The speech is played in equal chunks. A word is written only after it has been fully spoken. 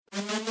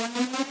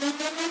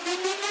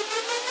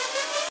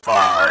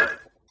5,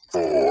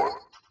 4,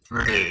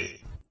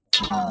 3,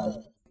 2,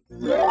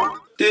 1.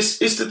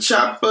 This is the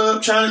chop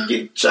up, trying to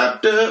get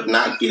chopped up,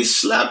 not get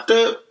slapped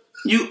up.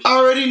 You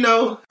already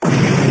know.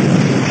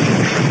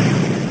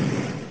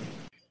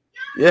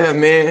 Yeah,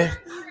 man.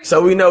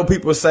 So we know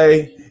people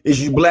say,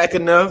 is you black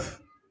enough?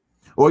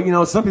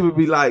 Or, some people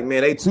be like,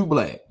 man, they too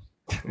black.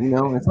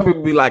 And some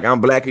people be like, I'm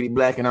blackity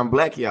black and I'm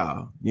black,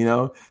 y'all.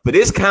 But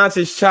this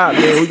conscious chop,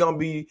 man, we're going to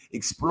be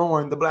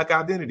exploring the black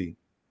identity.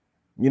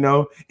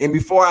 And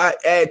before I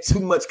add too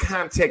much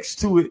context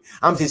to it,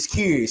 I'm just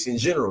curious in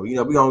general.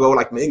 We're going to go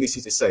like my English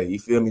used to say, you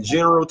feel me?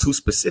 General to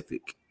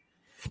specific.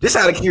 Just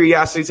out of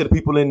curiosity to the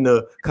people in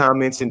the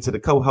comments and to the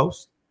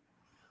co-host,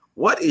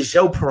 what is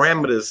your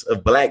parameters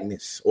of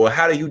blackness? Or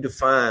how do you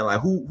define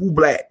like who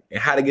black and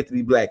how to get to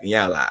be black in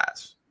y'all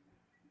lives?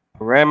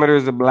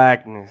 Parameters of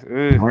blackness.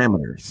 Ugh.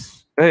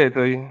 Parameters. Go ahead,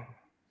 tell you.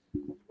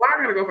 Well,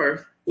 I'm going to go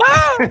first.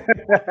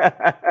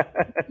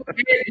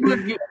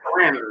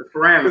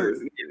 Parameters.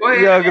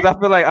 Yeah, because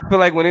I feel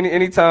like when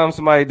anytime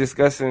somebody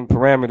discussing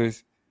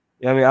parameters,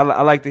 I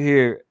like to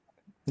hear.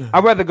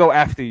 I'd rather go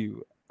after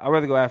you.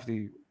 With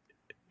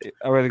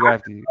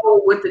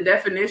the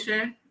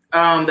definition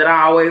that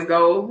I always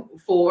go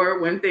for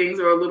when things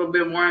are a little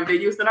bit more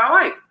ambiguous that I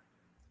like.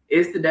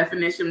 It's the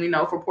definition we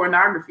know for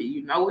pornography.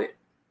 You know it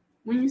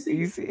when you see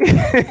it.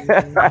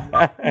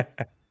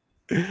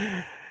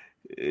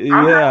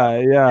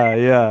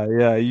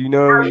 Yeah. You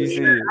know when you see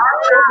it.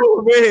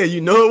 Oh, man,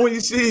 you know it when you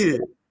see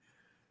it.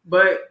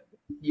 But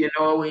you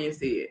know it when you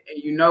see it.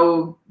 And you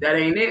know that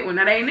ain't it when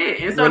that ain't it.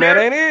 And so that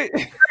ain't it.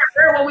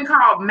 They're what we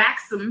call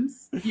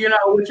maxims,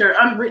 which are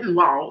unwritten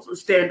laws or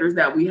standards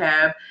that we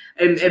have.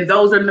 And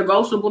those are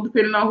negotiable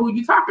depending on who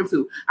you're talking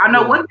to. I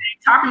know one thing,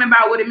 talking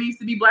about what it means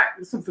to be black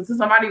for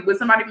somebody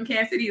from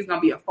Kansas City is going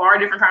to be a far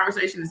different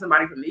conversation than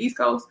somebody from the East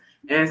Coast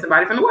and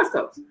somebody from the West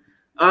Coast.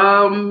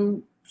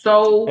 And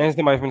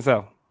somebody from the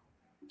South.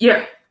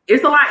 Yeah,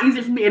 it's a lot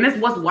easier for me. And that's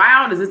what's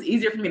wild is it's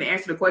easier for me to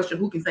answer the question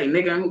who can say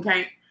nigga and who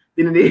can't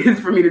than it is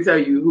for me to tell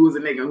you who is a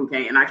nigga and who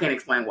can't. And I can't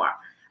explain why.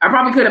 I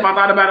probably could if I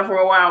thought about it for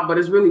a while, but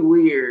it's really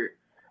weird.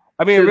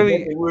 I mean,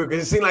 really weird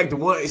because it seemed like the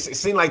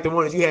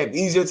one that you had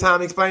easier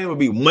time explaining would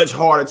be much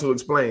harder to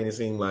explain. It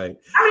seemed like.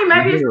 I mean,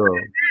 maybe it's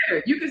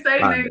better. You can say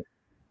nigga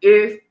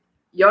if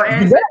your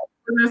ancestors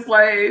were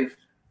enslaved.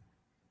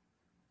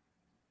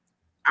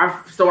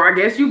 I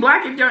guess you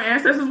black if your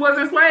ancestors was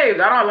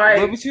enslaved. I don't like.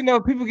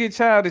 But people get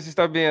childish and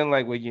start being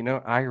like, well,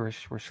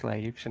 Irish were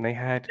slaves and they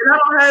had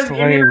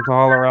slaves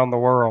all around the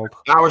world.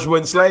 Irish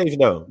wasn't slaves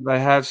though. They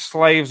had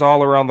slaves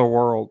all around the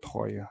world,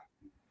 Toya.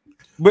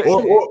 But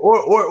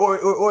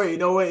or you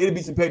know what? It'd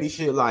be some petty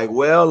shit like,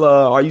 well,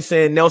 are you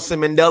saying Nelson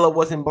Mandela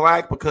wasn't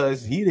black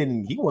because he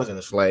wasn't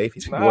a slave?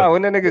 No,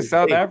 when that nigga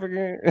South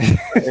African.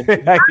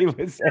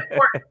 Context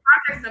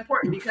is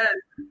important because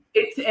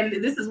and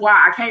this is why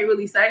I can't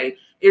really say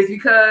is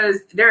because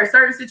there are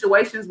certain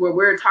situations where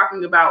we're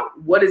talking about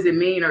what does it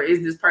mean or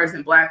is this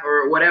person black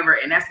or whatever,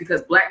 and that's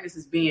because blackness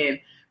is being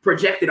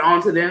projected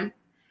onto them,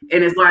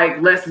 and it's like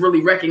let's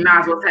really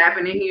recognize what's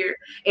happening here.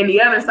 And the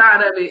other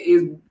side of it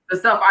is the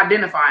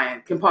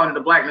self-identifying component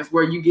of blackness,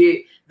 where you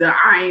get the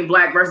I ain't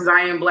black versus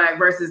I am black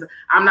versus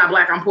I'm not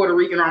black, I'm Puerto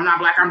Rican, or I'm not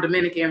black, I'm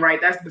Dominican,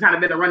 right? That's kind of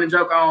been a running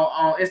joke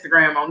on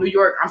Instagram, on New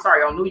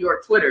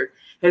York Twitter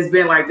has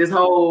been like this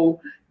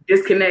whole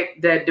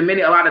disconnect that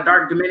a lot of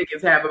dark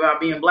Dominicans have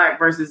about being black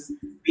versus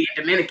being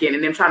Dominican,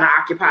 and them trying to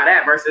occupy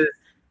that versus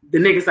the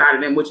nigga side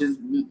of them, which is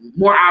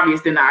more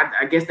obvious than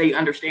I guess they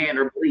understand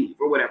or believe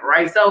or whatever,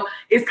 right? So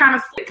it's kind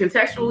of split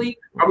contextually.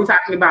 Are we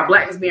talking about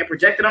blackness being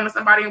projected onto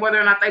somebody and whether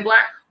or not they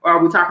black, or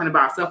are we talking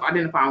about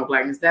self-identifying with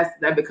blackness?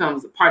 That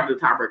becomes part of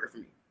the tiebreaker for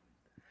me.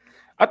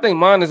 I think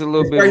mine is a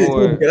little bit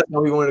more. That's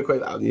what we wanted to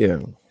question. Yeah,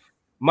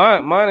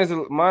 mine is a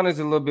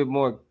little bit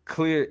more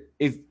clear.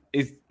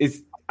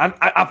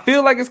 I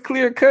feel like it's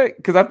clear cut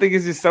because I think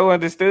it's just so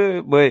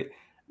understood. But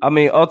I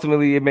mean,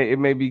 ultimately, it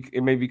may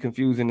be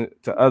confusing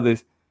to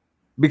others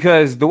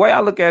because the way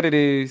I look at it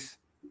is,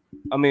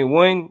 I mean,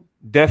 one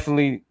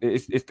definitely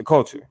it's the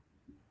culture.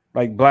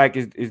 Like black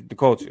is the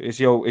culture. It's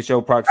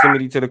your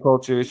proximity to the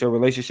culture. It's your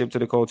relationship to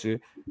the culture,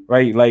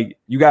 right? Like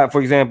you got, for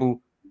example,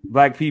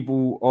 black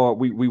people, or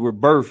we were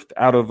birthed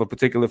out of a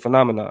particular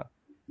phenomenon,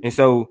 and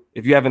so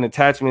if you have an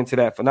attachment to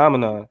that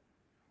phenomenon,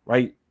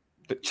 right,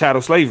 the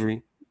chattel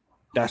slavery.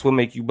 That's what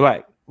make you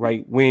black,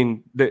 right?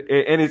 And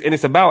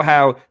it's about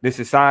how the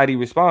society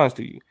responds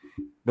to you,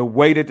 the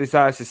way that the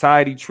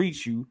society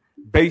treats you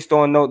based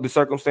on the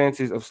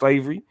circumstances of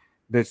slavery,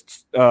 the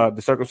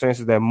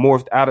circumstances that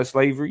morphed out of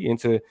slavery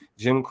into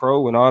Jim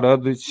Crow and all the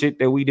other shit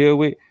that we deal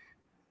with.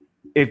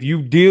 If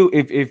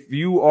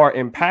you are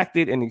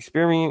impacted and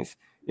experienced,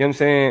 you know what I'm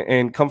saying,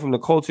 and come from the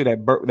culture that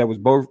was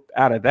birthed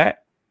out of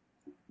that,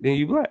 then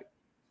you black.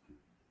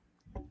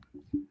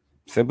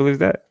 Simple as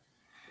that.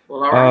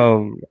 Well,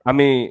 all right. I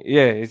mean,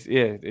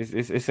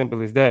 it's as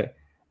simple as that.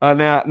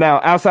 Now,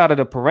 outside of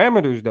the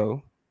parameters,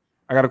 though,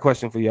 I got a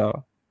question for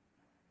y'all.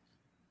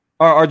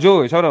 Or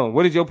George, hold on.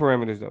 What is your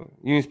parameters, though?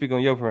 You didn't speak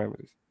on your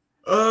parameters.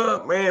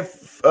 Man,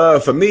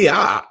 For me,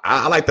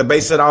 I like to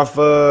base it off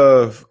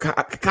of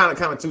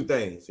kind of two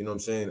things. You know what I'm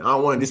saying? I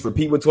don't want to just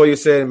repeat what Toya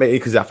said,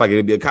 because I feel like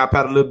it'd be a cop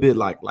out a little bit.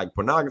 Like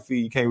pornography,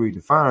 you can't really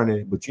define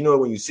it, but you know it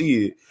when you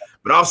see it.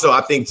 But also,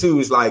 I think too,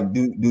 it's like,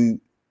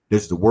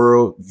 does the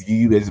world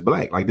view you as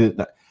black? Like,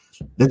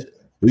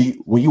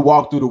 when you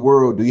walk through the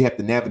world, do you have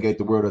to navigate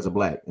the world as a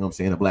black? You know what I'm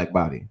saying? A black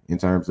body in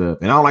terms of,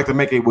 and I don't like to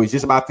make it was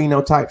just about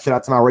phenotype. Shout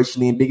out to my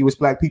racially ambiguous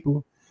black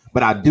people.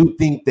 But I do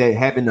think that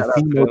having the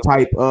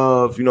phenotype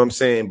of, you know what I'm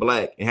saying,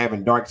 black, and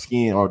having dark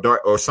skin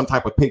or some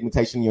type of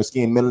pigmentation in your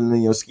skin, melanin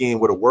in your skin,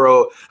 where the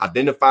world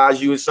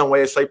identifies you in some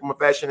way, shape, or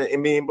fashion,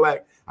 and being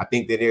black, I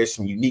think that there's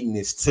some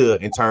uniqueness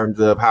to in terms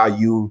of how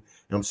you know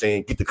what I'm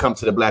saying, get to come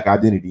to the black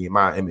identity, in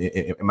my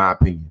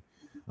opinion.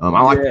 I don't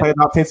like to play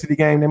the authenticity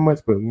game that much,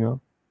 but you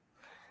know.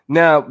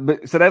 Now,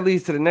 so that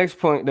leads to the next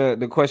point,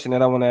 the question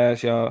that I want to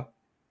ask y'all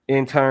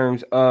in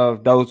terms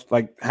of those,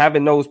 like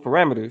having those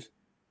parameters.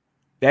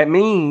 That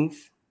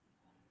means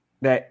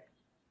that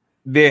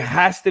there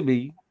has to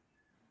be,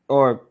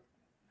 or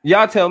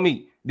y'all tell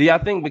me, do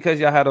y'all think because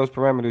y'all have those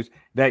parameters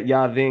that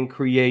y'all then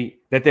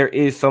create that there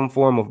is some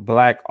form of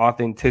black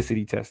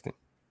authenticity testing?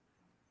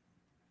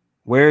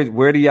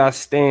 Where do y'all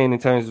stand in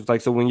terms of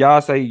like, so when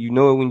y'all say you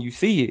know it when you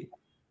see it,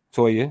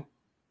 Toya,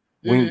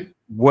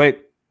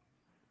 what?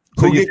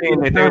 So you're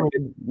saying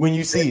that when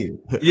you see it,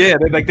 yeah,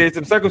 like there's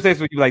some circumstances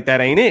where you like that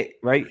ain't it,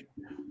 right?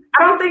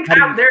 I don't think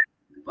there.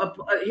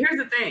 Here's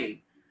the thing.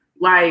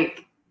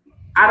 Like,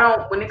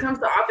 when it comes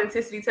to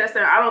authenticity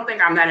testing, I don't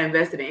think I'm that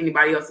invested in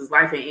anybody else's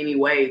life in any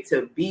way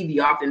to be the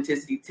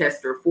authenticity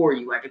tester for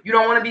you. Like, if you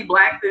don't want to be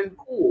black, then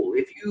cool.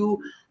 If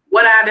you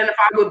want to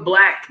identify with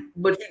black,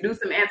 but you do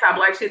some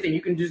anti-black shit, then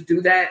you can just do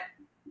that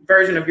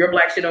version of your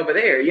black shit over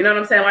there. You know what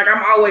I'm saying? Like,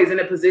 I'm always in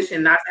a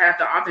position not to have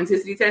to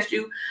authenticity test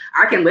you.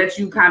 I can let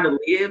you kind of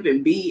live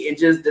and be and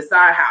just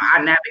decide how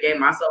I navigate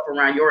myself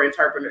around your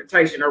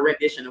interpretation or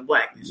rendition of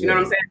blackness. You know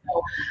what I'm saying?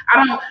 So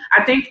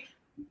I think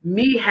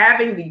me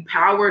having the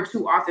power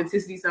to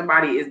authenticity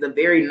somebody is the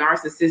very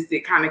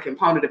narcissistic kind of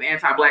component of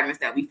anti-blackness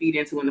that we feed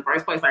into in the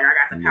first place. Like, I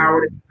got the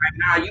power to be like,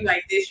 nah, you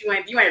ain't this, you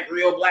ain't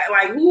real black.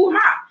 Like, who am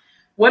I?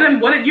 What you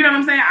know what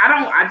I'm saying?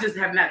 I just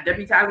have not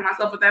deputized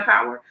myself with that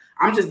power.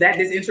 I'm just that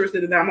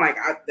disinterested that I'm like,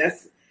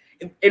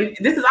 and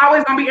this is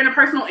always gonna be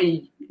interpersonal.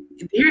 And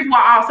here's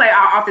why I'll say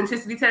our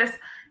authenticity test.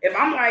 If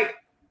I'm like,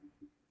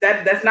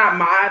 that's not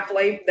my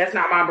flavor, that's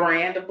not my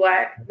brand of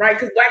black, right?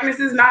 Because blackness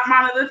is not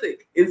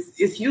monolithic.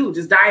 It's huge.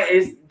 It's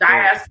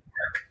diasporic.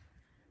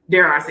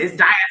 Dare I say it's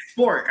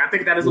diasporic? I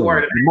think that is a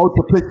word. The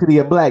multiplicity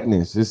of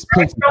blackness is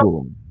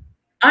principle.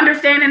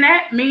 Understanding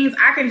that means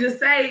I can just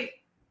say,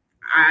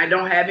 I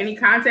don't have any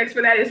context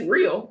for that. It's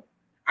real.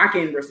 I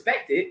can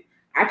respect it.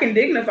 I can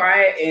dignify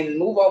it and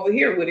move over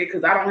here with it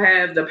because I don't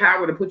have the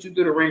power to put you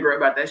through the ringer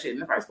about that shit in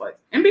the first place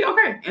and be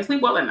okay and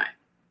sleep well at night.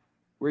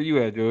 Where you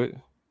at, George?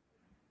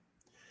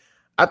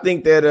 I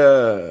think that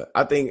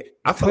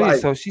I feel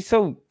like so she's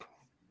so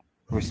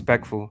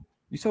respectful.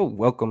 You're so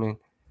welcoming.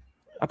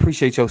 I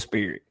appreciate your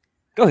spirit.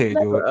 Go ahead,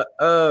 George.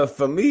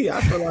 For me,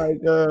 I feel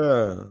like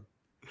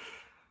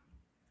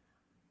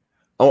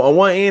on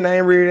one end, I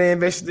ain't really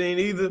invested in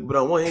either, but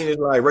on one end,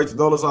 it's like Rachel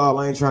Dolezal,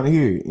 I ain't trying to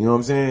hear it. You know what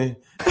I'm saying?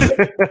 I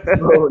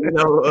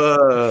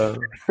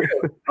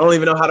don't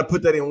even know how to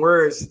put that in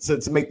words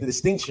to make the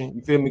distinction.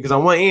 You feel me? Because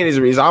on one end,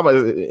 it's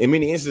always, in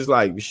many instances,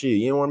 like, shit,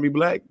 you don't want to be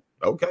black?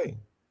 Okay.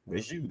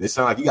 It's you. It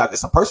sounds like you got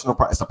it's a personal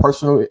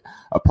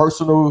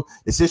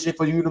decision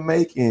for you to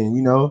make, and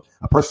you know,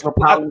 a personal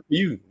problem for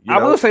you.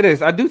 I will say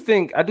this: I do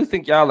think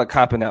y'all are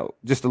copping out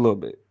just a little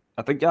bit.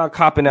 I think y'all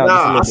copping out.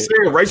 Nah, I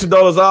swear, Rachel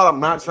Dolezal. I'm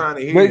not trying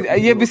to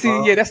hear. But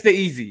see, that's the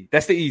easy.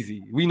 That's the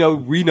easy. We know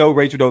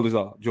Rachel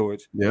Dolezal,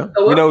 George. Yeah,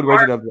 so we know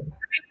Rachel Dolezal.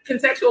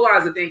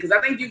 Contextualize the thing because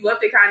I think you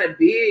left it kind of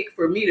big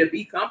for me to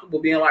be comfortable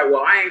being like,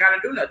 well, I ain't gotta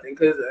do nothing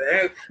because.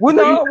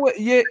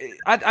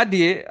 I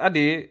did.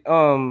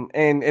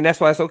 And that's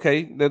why it's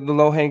okay. The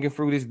low hanging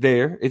fruit is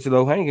there. It's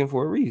low hanging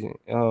for a reason.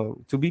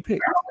 To be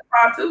picked.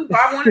 I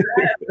wanted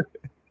that.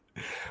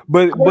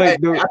 But I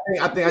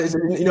think I just,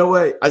 you know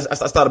what? I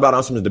thought about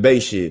on some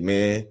debate shit,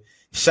 man.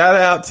 Shout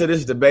out to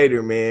this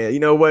debater, man. You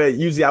know what?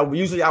 Usually I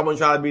wouldn't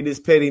try to be this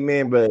petty,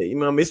 man, but you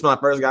know, this is when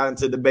I first got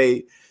into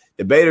debate.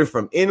 Debater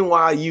from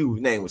NYU,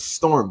 his name was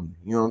Stormy.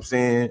 You know what I'm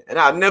saying? And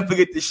I'll never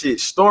forget this shit.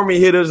 Stormy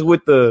hit us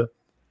with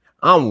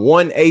I'm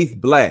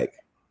 1/8 black.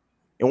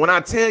 And when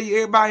I tell you,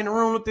 everybody in the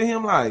room looked at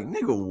him like,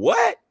 nigga,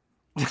 what?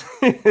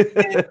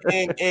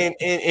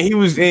 and he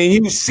was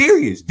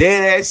serious,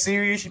 dead ass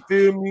serious. You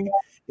feel me?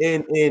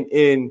 And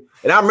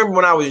I remember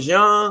when I was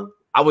young,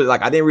 I was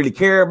like, I didn't really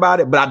care about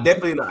it, but I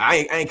definitely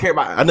I ain't care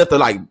about it enough to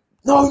like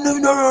no.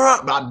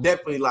 But I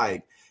definitely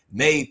like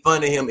made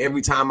fun of him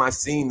every time I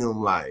seen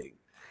him. Like,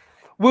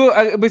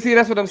 well, but see,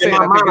 that's what I'm saying.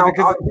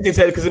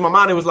 Because in my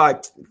mind it was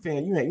like,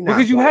 man, you're not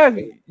because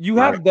you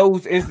have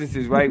those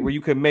instances, right, where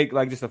you can make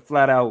like just a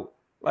flat out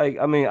like,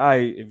 I mean,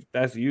 if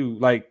that's you,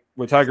 like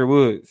with Tiger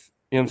Woods,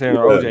 you know what I'm saying,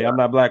 or OJ. I'm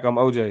not black, I'm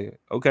OJ.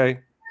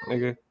 Okay.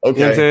 nigga. Okay. You know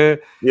what I'm saying?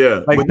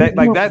 Yeah.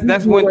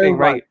 That's one thing,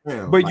 right?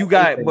 But you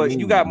got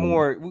man.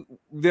 more.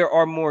 There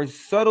are more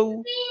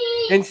subtle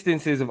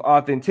instances of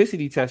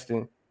authenticity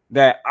testing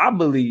that I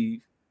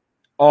believe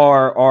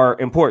are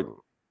important,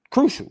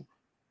 crucial.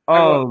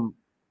 So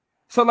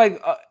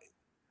like,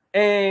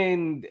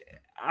 and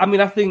I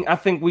mean, I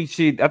think we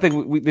should. I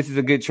think we this is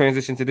a good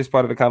transition to this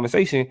part of the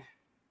conversation,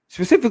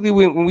 specifically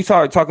when we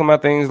start talking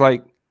about things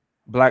like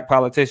black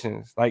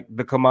politicians, like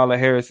the Kamala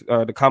Harrises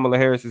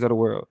of the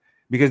world,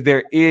 because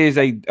there is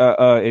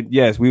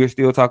yes, we are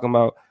still talking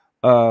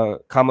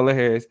about Kamala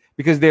Harris,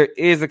 because there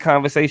is a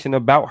conversation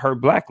about her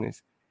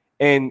blackness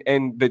and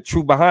the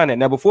truth behind it.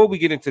 Now, before we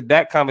get into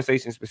that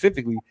conversation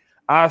specifically,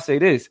 I'll say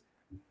this.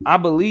 I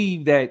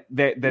believe that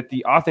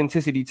the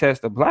authenticity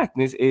test of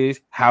blackness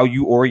is how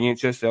you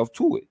orient yourself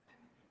to it.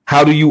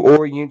 How do you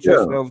orient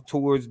yourself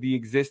towards the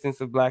existence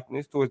of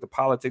blackness, towards the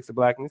politics of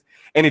blackness?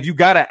 And if you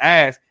gotta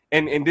ask,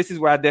 and this is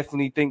where I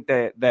definitely think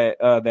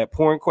that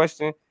porn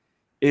question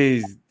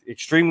is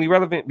extremely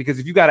relevant, because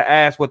if you gotta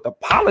ask what the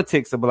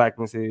politics of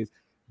blackness is,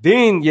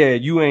 then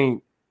you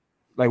ain't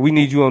like, we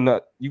need you on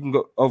that. You can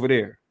go over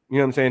there. You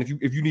know what I'm saying?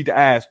 If you need to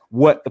ask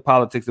what the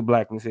politics of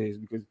blackness is,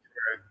 because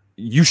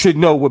you should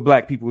know what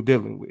black people are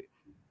dealing with,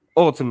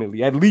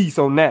 ultimately, at least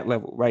on that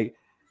level, right?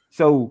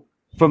 So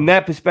from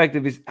that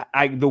perspective, is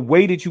the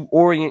way that you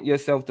orient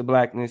yourself to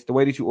blackness, the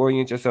way that you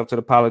orient yourself to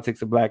the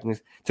politics of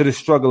blackness, to the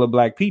struggle of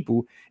black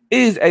people,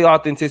 is a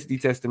authenticity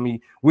test to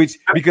me. Which,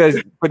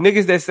 because for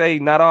niggas that say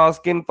not all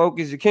skin folk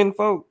is your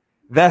kinfolk,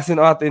 that's an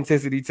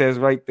authenticity test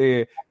right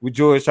there. With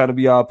George trying to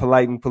be all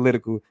polite and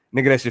political,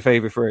 nigga, that's your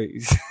favorite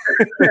phrase.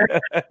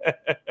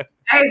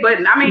 Hey, but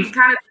I mean,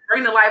 kind of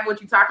bring to life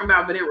what you're talking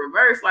about, but in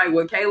reverse, like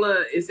what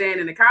Kayla is saying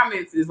in the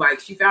comments is like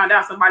she found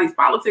out somebody's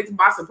politics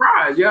by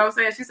surprise. You know what I'm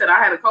saying? She said,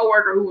 I had a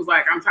coworker who was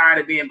like, I'm tired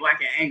of being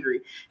black and angry.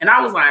 And I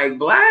was like,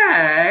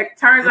 black?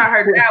 Turns out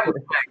her dad was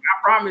black.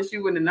 I promise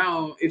you wouldn't have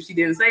known if she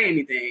didn't say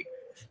anything.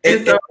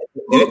 And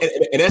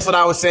that's what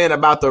I was saying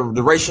about the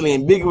racially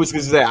ambiguous,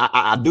 because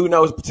I do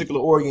know his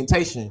particular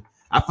orientation.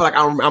 I feel like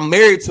I'm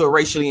married to a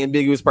racially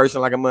ambiguous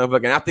person like a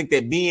motherfucker. And I think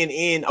that being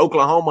in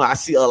Oklahoma, I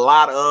see a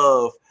lot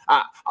of,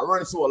 I run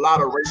into a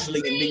lot of racially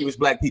ambiguous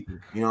black people.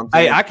 You know what I'm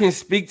saying? Hey, I can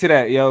speak to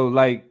that, yo.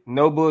 Like,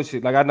 no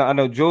bullshit. Like, I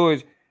know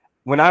George,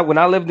 when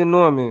I lived in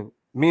Norman,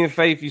 me and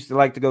Faith used to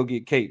like to go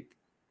get cake.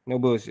 No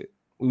bullshit.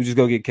 We would just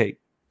go get cake.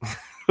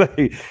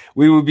 Like,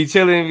 we would be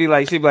chilling and be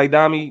like, she'd be like,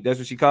 Dami, that's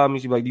what she called me.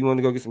 She'd be like, do you want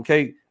to go get some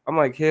cake? I'm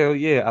like, hell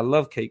yeah, I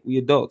love cake. We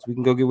adults. We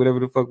can go get whatever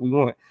the fuck we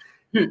want.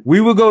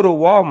 We would go to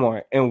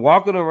Walmart, and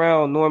walking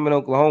around Norman,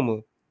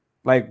 Oklahoma,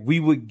 like, we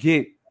would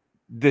get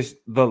the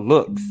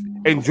looks.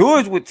 And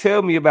George would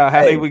tell me about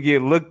how they would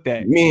get looked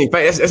at. Me and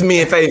Faith, that's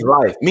me and Faith's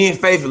life. Me and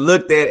Faith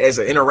looked at as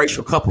an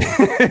interracial couple.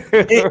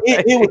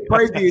 it was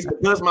crazy, is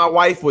because my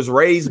wife was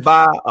raised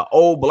by an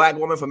old black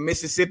woman from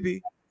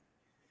Mississippi.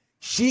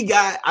 She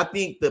got, I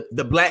think,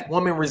 the black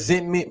woman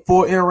resentment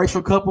for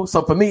interracial couples.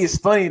 So for me, it's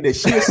funny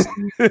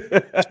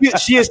that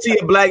she'll see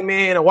a black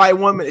man and a white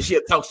woman, and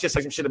she'll talk shit,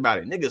 say some shit about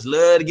it. Niggas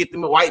love to get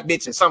them a white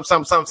bitch and some.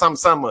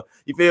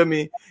 You feel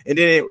me? And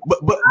then,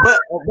 but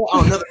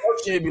on another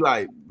person, she'll be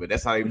like, but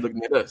that's how they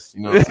looking at us.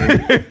 You know what I'm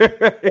saying? And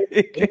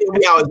then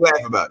we always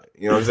laugh about it.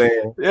 You know what I'm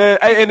saying? Yeah,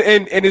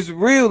 and it's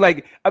real.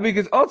 Like, I mean,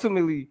 because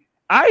ultimately,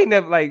 I ain't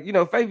never, like, you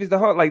know, Faith is the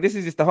home. Like, this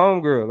is just the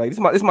home girl. Like, this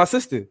is my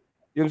sister.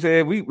 You know what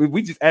I'm saying?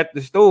 We just at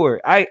the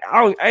store. I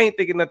ain't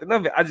thinking nothing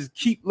of it. I just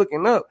keep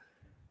looking up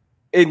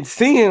and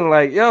seeing,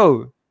 like,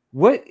 yo,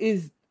 what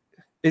is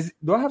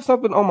do I have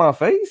something on my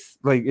face?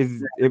 Like,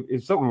 is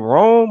something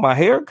wrong? My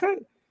haircut?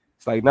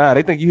 It's like, nah,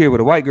 they think you here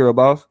with a white girl,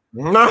 boss.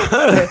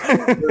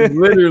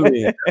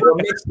 Literally, a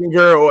Mexican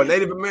girl or a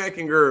Native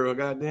American girl.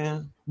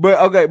 Goddamn. But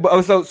okay,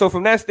 but so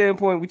from that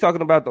standpoint, we talking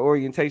about the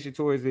orientation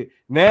towards it.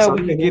 Now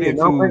we can get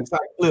into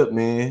clip,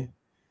 man.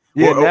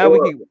 Yeah, Now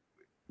we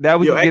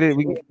can get it.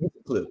 We can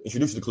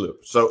introduce the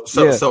clip. So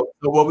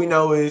what we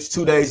know is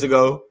 2 days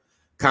ago,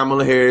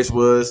 Kamala Harris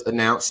was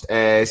announced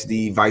as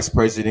the vice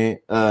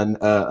president.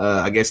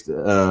 I guess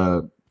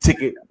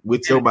ticket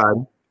with Joe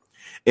Biden.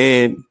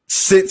 And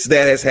since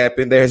that has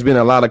happened, there has been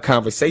a lot of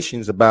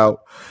conversations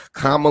about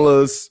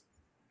Kamala's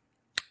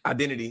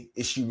identity.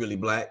 Is she really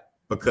black?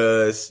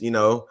 Because as a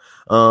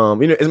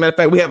matter of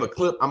fact, we have a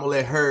clip. I'm gonna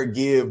let her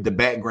give the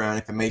background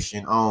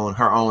information on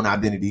her own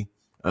identity.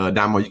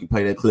 Damo, you can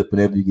play that clip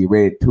whenever you get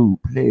ready to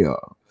play.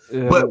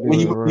 But when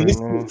you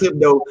listen to the clip,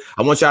 though,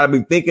 I want y'all to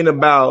be thinking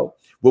about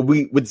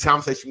with the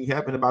conversation we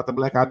having about the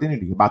black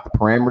identity, about the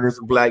parameters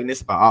of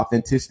blackness, about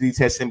authenticity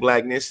testing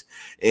blackness,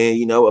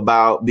 and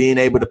about being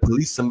able to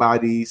police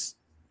somebody's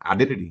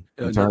identity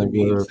in terms of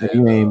if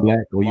you ain't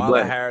black or you Kamala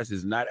black. Harris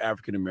is not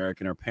African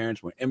American. Her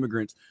parents were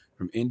immigrants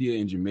from India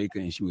and Jamaica,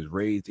 and she was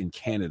raised in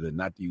Canada,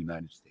 not the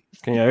United States.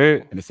 Can you hear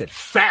it? And it said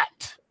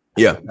fat.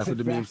 Yeah, that's what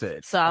the meme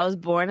said. So I was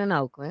born in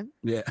Oakland.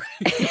 Yeah.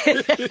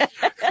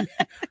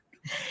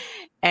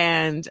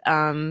 and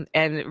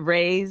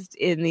raised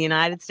in the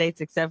United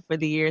States, except for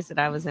the years that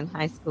I was in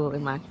high school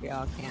in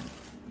Montreal, Canada.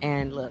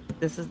 And look,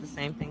 this is the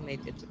same thing they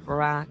did to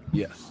Barack.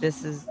 Yes.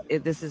 This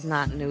is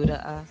not new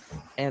to us.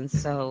 And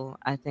so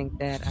I think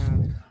that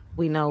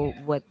we know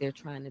what they're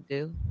trying to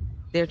do.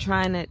 They're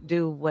trying to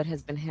do what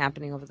has been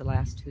happening over the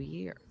last 2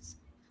 years,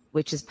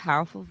 which is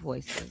powerful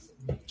voices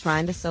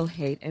trying to sow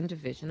hate and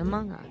division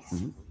among us.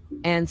 Mm-hmm.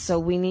 And so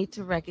we need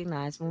to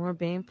recognize when we're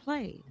being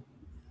played.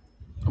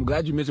 I'm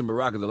glad you mentioned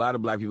Barack, because a lot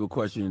of black people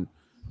question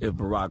if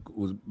Barack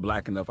was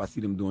black enough. I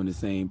see them doing the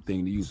same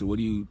thing to you. So what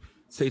do you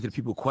say to the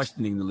people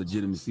questioning the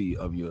legitimacy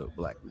of your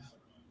blackness?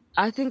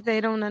 I think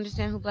they don't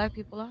understand who black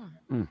people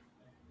are.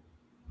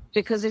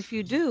 Because if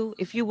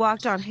you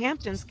walked on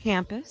Hampton's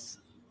campus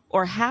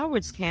or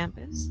Howard's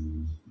campus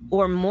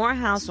or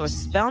Morehouse or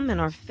Spelman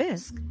or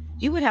Fisk,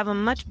 you would have a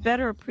much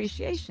better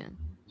appreciation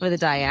for the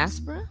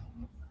diaspora,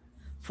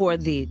 for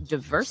the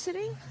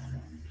diversity,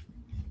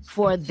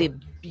 for the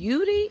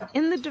beauty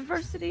in the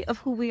diversity of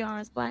who we are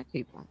as black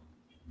people.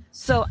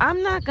 So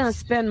I'm not going to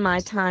spend my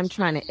time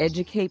trying to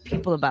educate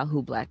people about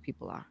who black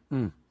people are.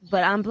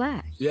 But I'm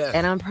black. Yes.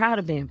 And I'm proud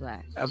of being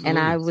black. Absolutely. And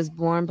I was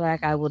born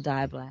black. I will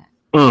die black.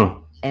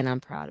 And I'm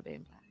proud of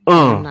being black.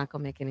 I'm not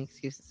going to make any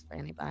excuses for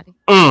anybody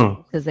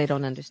because they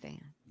don't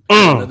understand.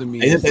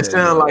 It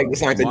sounds like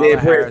the dead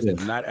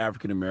president. Not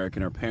African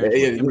American. Her parents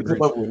were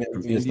immigrants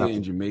from India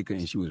and Jamaica,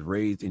 and she was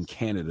raised in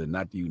Canada,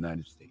 not the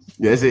United States.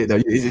 Yeah, that's it.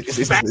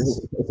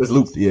 It's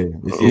looped. Yeah.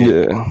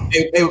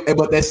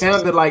 But that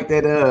sounded like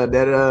that.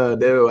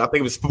 I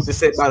think it was supposed to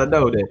say by the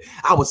know that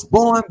I was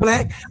born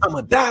black. I'm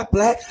gonna die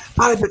black.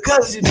 Probably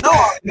because you know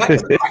I'm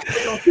black.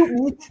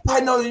 I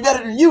know you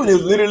better than you. And it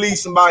was literally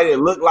somebody that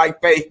looked like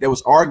Faith that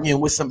was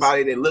arguing with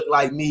somebody that looked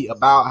like me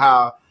about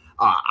how.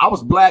 I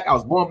was black. I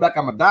was born black.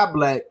 I'm gonna die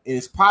black. And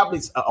it's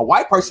probably a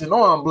white person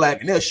know I'm black,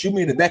 and they'll shoot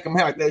me in the back of my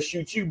head like they'll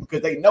shoot you because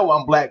they know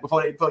I'm black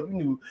before you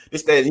knew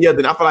this, that, and the other.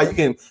 And I feel like you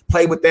can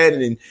play with that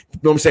and then, you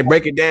know what I'm saying,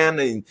 break it down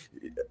and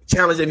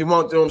challenge it if you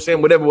want to. You know what I'm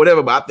saying,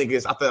 whatever. But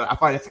I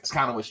find it's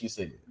kind of what she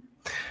said.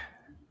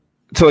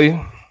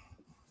 Toya,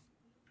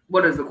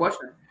 what is the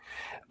question?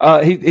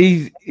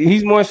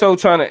 He's more so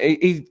trying to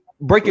he's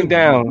breaking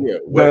down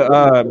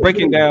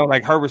breaking down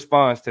like her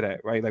response to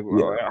that, right? Like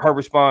her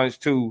response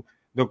to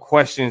the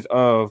questions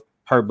of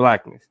her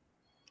blackness.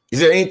 Is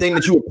there anything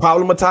that you would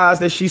problematize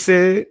that she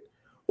said,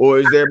 or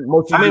is there?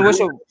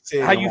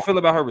 How you feel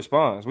about her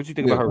response? What you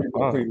think about her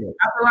response? I feel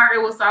like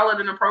it was solid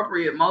and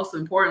appropriate. Most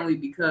importantly,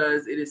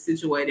 because it is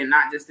situated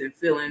not just in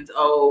feelings.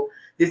 Oh,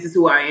 this is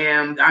who I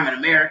am. I'm an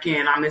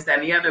American. I'm this, that,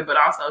 and the other. But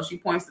also, she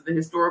points to the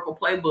historical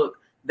playbook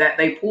that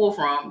they pull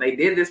from. They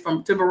did this to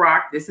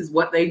Barack. This is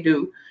what they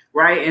do.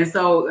 Right. And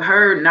so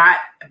her not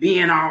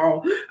being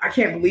all, I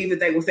can't believe that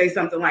they will say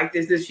something like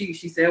this. She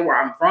said where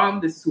I'm from.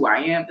 This is who I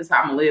am. This is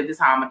how I'm going to live. This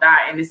is how I'm going to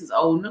die. And this is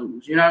old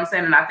news. You know what I'm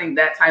saying? And I think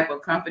that type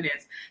of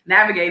confidence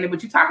navigating it.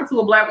 But you're talking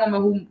to a black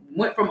woman who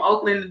went from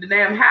Oakland to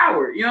damn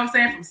Howard. You know what I'm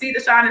saying? From sea to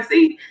shining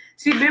sea.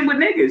 She's been with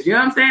niggas. You know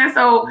what I'm saying?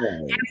 So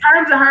in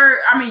terms of her,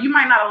 I mean, you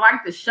might not have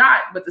liked the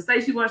shot, but to say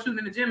she wasn't shooting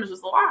in the gym is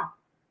just a lie.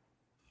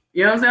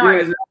 You know what I'm saying?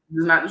 Like,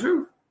 it's not the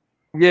truth.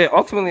 Yeah.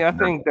 Ultimately, I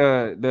think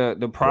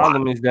the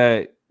problem is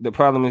that. The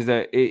problem is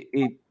that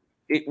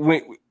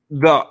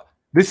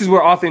this is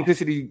where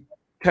authenticity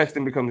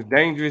testing becomes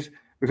dangerous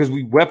because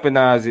we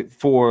weaponize it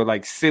for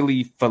like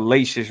silly,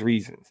 fallacious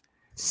reasons.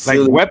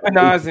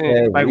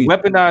 Weaponizing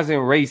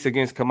race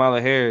against Kamala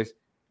Harris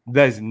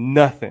does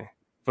nothing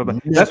for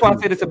black. That's why I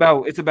said it's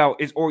about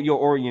your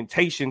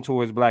orientation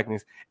towards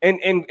blackness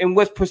and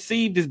what's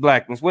perceived as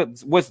blackness,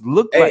 what's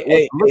looked like.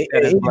 Let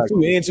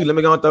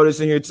me go and throw this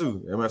in here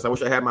too. I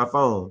wish I had my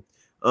phone.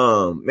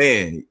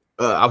 Man.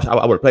 I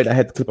would have played. I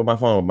had to clip on my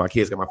phone. My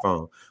kids got my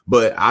phone,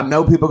 but I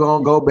know people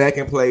gonna go back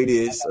and play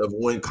this of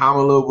when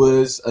Kamala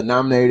was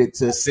nominated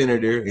to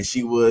senator and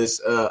she was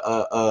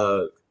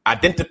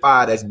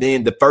identified as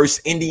being the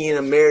first Indian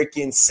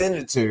American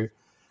senator.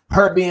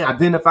 Her being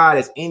identified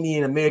as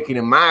Indian American,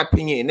 in my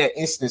opinion, in that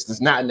instance,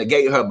 does not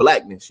negate her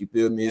blackness. You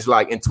feel me? It's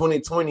like in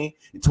 2020,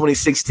 in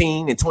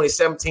 2016, in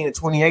 2017, and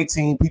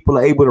 2018, people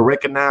are able to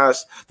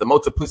recognize the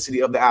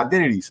multiplicity of the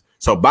identities.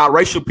 So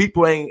biracial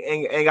people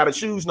ain't got to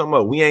choose no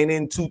more. We ain't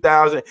in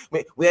 2000.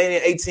 We ain't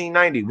in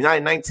 1890. We're not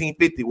in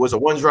 1950. It was a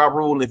one drop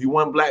rule. And if you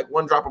one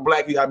drop of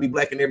black, you got to be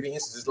black in every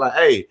instance. It's like,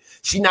 hey,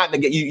 she not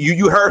negate.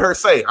 You heard her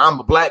say,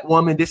 I'm a black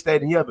woman, this,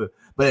 that, and the other.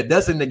 But it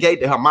doesn't negate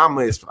that her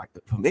mama is like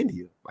from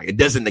India. Like it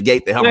doesn't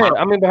negate that her mama.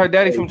 I mean, but her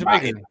daddy's from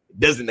Jamaica. It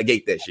doesn't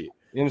negate that shit. You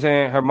know what I'm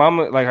saying? Her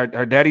mama, like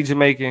her daddy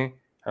Jamaican,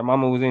 her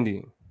mama was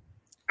Indian.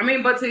 I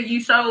mean, but to you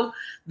show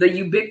the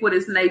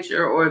ubiquitous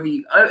nature or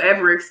the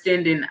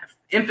ever-extending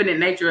infinite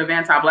nature of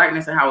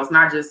anti-blackness and how it's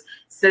not just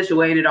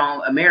situated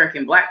on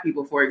American black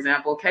people, for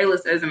example. Kayla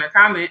says in her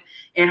comment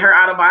in her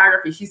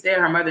autobiography, she said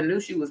her mother knew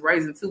she was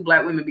raising two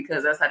black women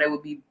because that's how they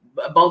would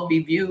both be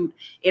viewed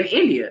in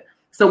India.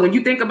 So when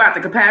you think about the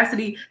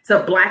capacity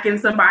to blacken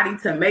somebody,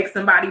 to make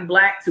somebody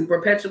black, to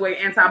perpetuate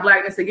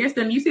anti-blackness against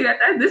them, you see that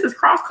this is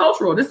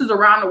cross-cultural. This is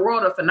around the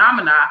world a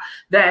phenomena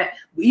that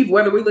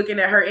whether we're looking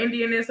at her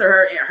Indianness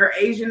or her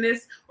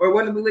Asianness or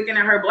whether we're looking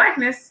at her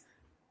blackness,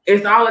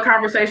 it's all a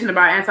conversation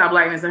about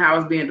anti-blackness and how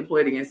it's being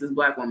deployed against this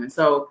black woman.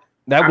 So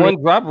That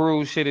one drop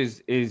rule shit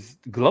is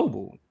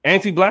global.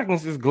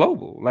 Anti-blackness is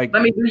global. Like,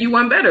 let me do you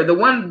one better. The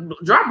one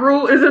drop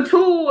rule is a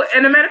tool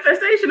and a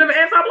manifestation of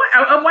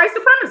white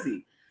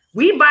supremacy.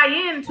 We buy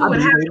into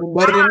it. Even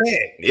better than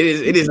that.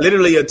 It is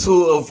literally a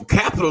tool of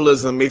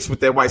capitalism mixed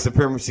with that white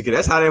supremacy.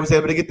 That's how they was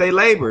able to get their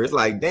labor. It's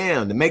like,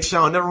 damn, to make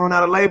sure I never run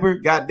out of labor.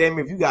 God damn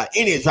it, if you got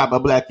any drop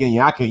of black in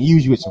you, I can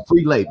use you with some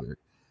free labor.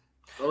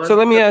 So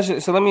let me ask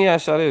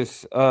y'all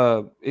this.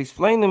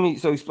 Explain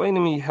to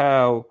me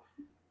how.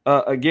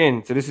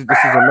 Again, so this is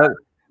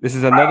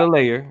another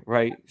layer,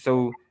 right?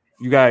 So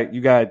you got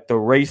the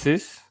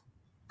racists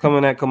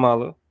coming at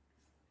Kamala.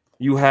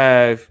 You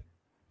have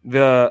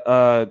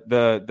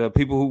the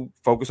people who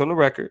focus on the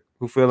record,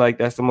 who feel like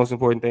that's the most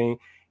important thing,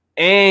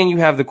 and you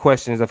have the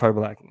questions of her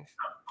blackness,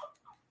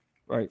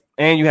 right?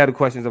 And you have the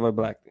questions of her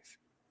blackness.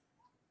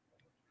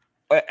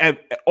 And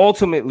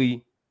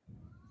ultimately,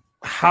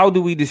 how do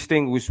we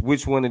distinguish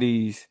which one of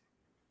these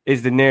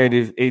is the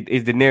narrative?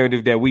 Is the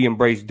narrative that we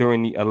embrace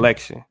during the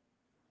election?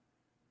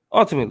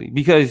 Ultimately,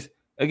 because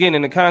again,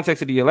 in the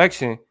context of the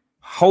election,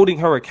 holding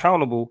her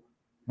accountable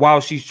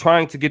while she's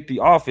trying to get the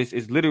office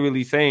is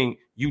literally saying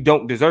you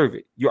don't deserve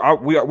it.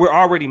 We're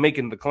already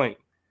making the claim.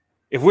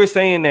 If we're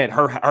saying that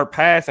her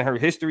past and her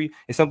history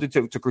is something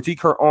to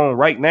critique her on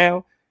right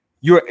now,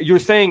 you're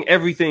saying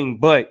everything,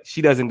 but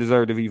she doesn't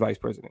deserve to be vice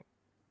president.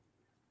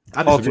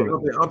 I disagree.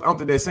 I don't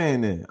think they're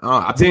saying that.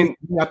 I think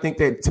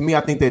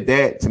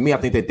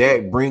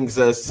that brings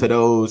us to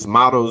those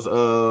models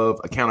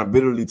of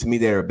accountability. To me,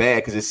 they're bad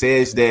because it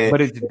says that. But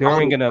it's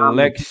during an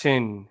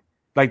election.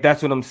 Like,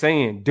 that's what I'm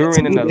saying.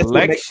 During an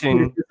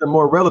election, it's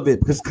more relevant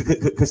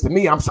because to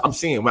me, I'm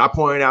seeing what I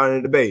pointed out in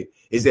the debate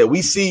is that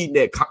we see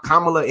that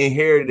Kamala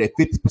inherited a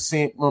 50%,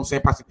 you know what I'm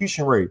saying,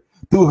 prosecution rate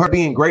through her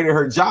being great at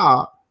her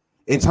job.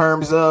 In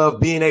terms of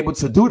being able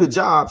to do the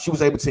job, she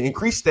was able to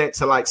increase that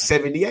to like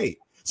 78.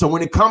 So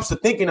when it comes to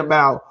thinking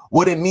about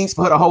what it means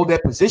for her to hold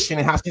that position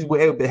and how she's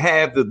able to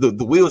have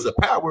the wheels of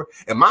power,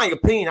 in my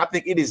opinion, I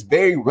think it is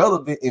very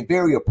relevant and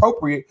very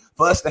appropriate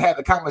for us to have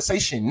the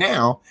conversation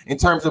now in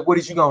terms of what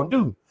is you going to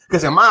do?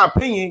 Because in my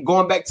opinion,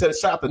 going back to the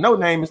shop of no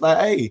name, it's like,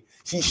 hey,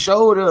 she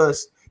showed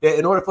us that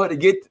in order for her to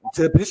get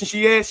to the position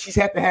she has, she's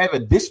had to have a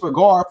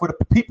disregard for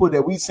the people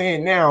that we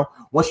saying now,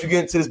 once you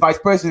get into this vice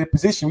president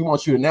position, we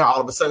want you to now all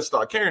of a sudden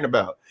start caring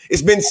about.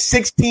 It's been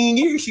 16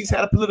 years she's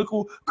had a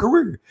political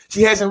career.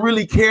 She hasn't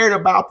really cared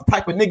about the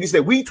type of niggas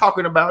that we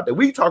talking about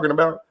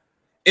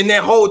in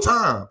that whole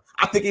time.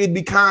 I think it'd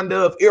be kind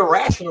of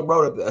irrational,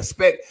 bro, to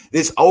expect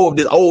this old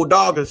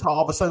dog to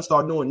all of a sudden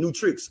start doing new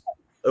tricks.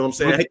 You know what I'm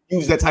saying? I hate to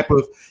use that type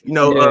of,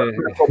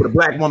 over the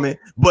black woman,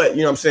 but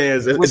you know what I'm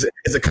saying?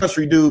 As a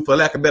country dude, for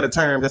lack of better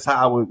terms, that's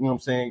how I would, you know what I'm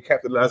saying,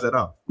 capitalize that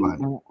off.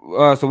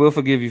 So we'll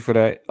forgive you for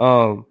that.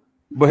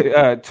 But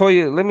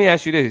Toya, let me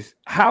ask you this.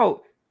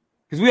 How,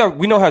 because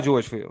we know how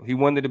George feels. He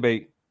won the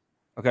debate.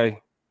 Okay.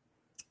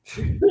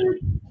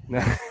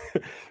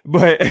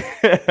 but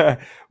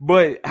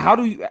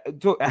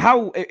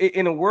how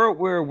in a world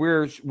where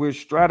we're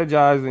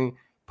strategizing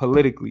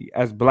politically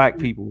as black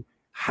people,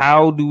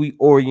 how do we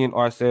orient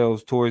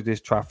ourselves towards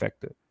this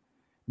trifecta?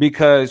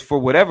 Because for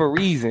whatever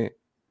reason,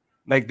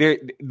 like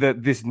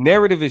this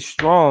narrative is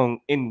strong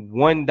in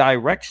one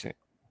direction.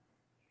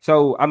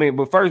 So I mean,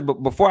 but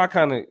before I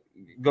kind of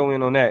go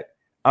in on that,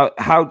 I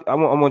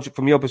want you,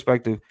 from your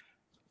perspective,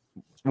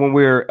 when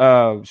we're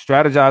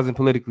strategizing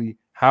politically,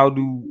 how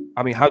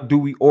do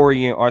we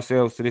orient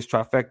ourselves to this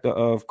trifecta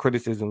of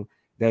criticism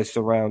that's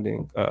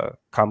surrounding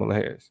Kamala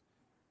Harris?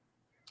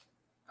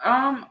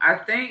 I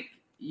think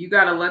you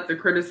got to let the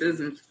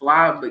criticisms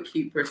fly, but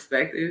keep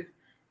perspective.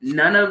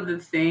 None of the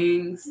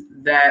things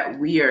that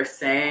we are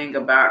saying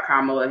about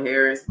Kamala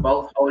Harris,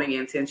 both holding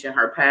in tension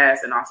her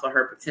past and also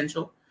her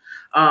potential,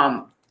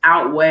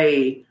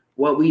 outweigh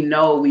what we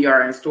know we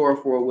are in store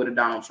for with a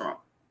Donald Trump.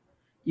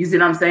 You see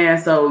what I'm saying?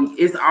 So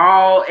it's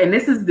all, and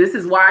this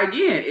is why,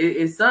 again,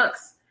 it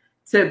sucks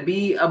to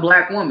be a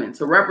black woman,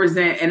 to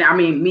represent, and I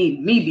mean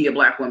me be a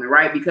black woman,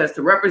 right? Because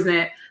to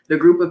represent the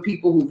group of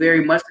people who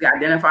very much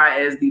identify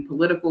as the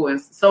political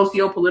and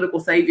socio-political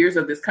saviors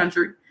of this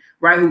country,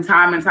 right? Who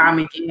time and time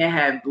again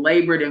have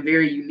labored in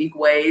very unique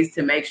ways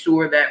to make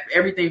sure that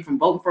everything from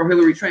voting for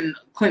Hillary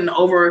Clinton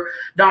over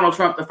Donald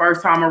Trump the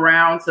first time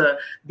around to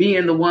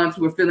being the ones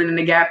who are filling in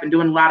the gap and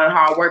doing a lot of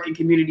hard work and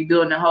community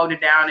building and holding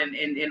it down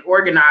and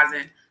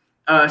organizing.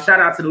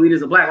 Shout out to the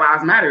leaders of Black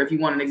Lives Matter, if you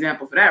want an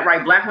example for that,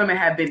 right? Black women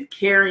have been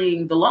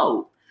carrying the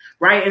load,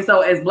 right? And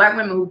so as black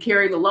women who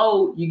carry the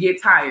load, you get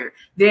tired.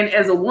 Then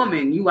as a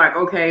woman, you like,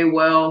 okay,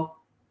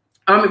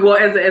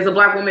 as a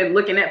black woman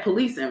looking at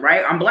policing,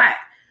 right? I'm black.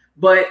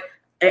 But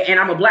and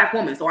I'm a black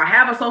woman, so I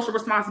have a social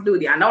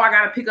responsibility. I know I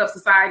got to pick up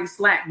society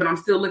slack, but I'm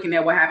still looking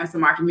at what happens to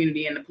my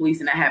community and the police,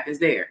 and that happens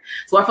there.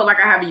 So I feel like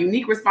I have a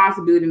unique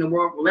responsibility in the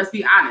world. Well, let's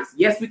be honest.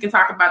 Yes, we can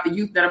talk about the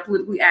youth that are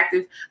politically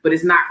active, but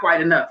it's not quite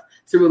enough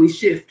to really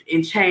shift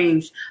and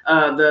change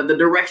the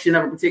direction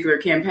of a particular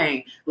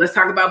campaign. Let's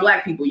talk about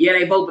black people. Yeah,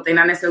 they vote, but they're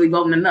not necessarily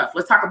voting enough.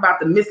 Let's talk about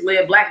the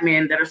misled black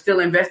men that are still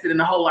invested in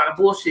a whole lot of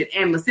bullshit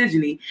and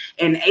misogyny.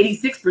 And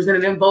 86%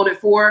 of them voted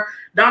for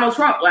Donald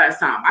Trump last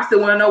time. I still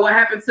want to know what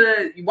happened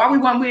to why we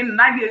want to win the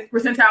 90th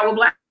percentile with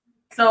black.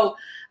 So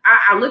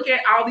I look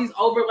at all these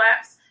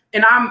overlaps,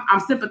 and I'm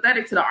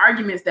sympathetic to the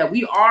arguments that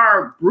we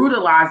are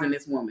brutalizing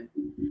this woman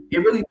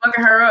and really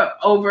fucking her up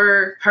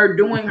over her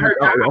doing her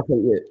job. Her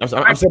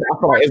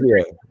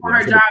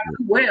job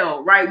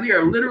well, right? We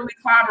are literally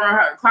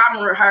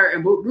clobbering her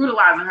and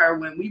brutalizing her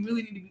when we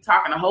really need to be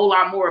talking a whole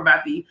lot more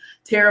about the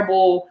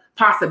terrible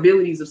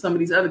possibilities of some of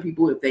these other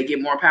people if they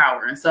get more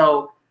power. And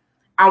so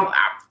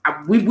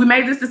we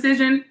made this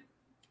decision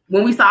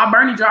when we saw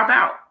Bernie drop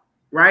out,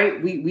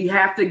 right? We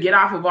have to get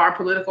off of our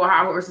political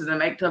high horses and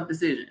make tough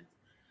decisions.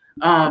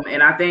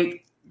 And I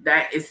think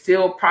that is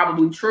still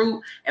probably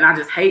true. And I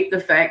just hate the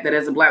fact that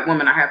as a black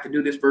woman, I have to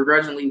do this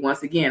begrudgingly.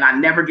 Once again, I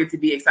never get to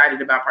be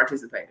excited about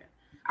participating.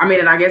 I mean,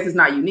 and I guess it's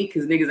not unique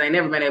because niggas ain't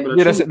never been able to.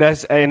 Yeah,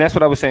 that's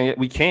what I was saying.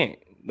 We can't.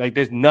 Like,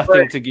 there's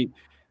nothing to get.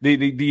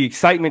 The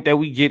excitement that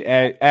we get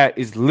at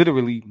is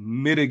literally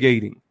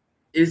mitigating.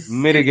 It's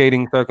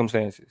mitigating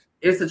circumstances.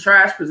 It's a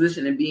trash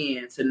position to be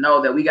in, to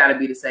know that we got to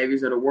be the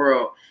saviors of the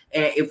world.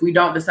 And if we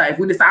decide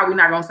we're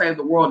not going to save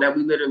the world, that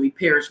we literally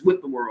perish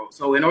with the world.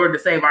 So in order to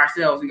save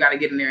ourselves, we got to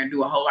get in there and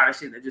do a whole lot of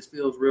shit that just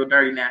feels real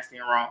dirty, nasty,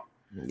 and wrong.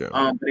 Yeah.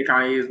 But it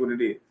kind of is what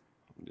it is.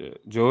 Yeah.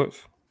 George?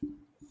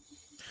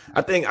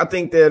 I think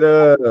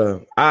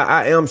that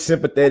I am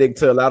sympathetic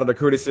to a lot of the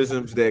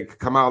criticisms that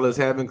Kamala is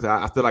having, because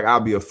I feel like I'll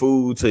be a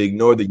fool to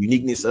ignore the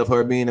uniqueness of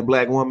her being a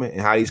black woman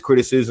and how these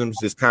criticisms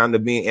is kind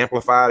of being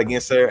amplified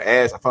against her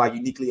as I feel like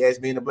uniquely as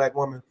being a black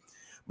woman.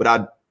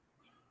 But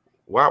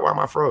why am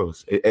I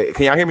froze?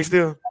 Can y'all hear me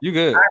still? You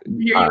good?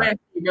 Yeah,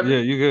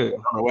 you good. I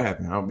don't know what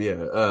happened.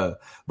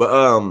 But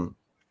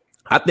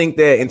I think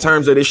that in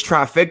terms of this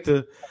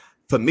trifecta,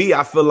 for me,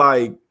 I feel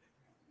like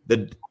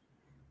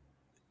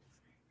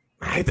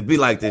I hate to be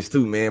like this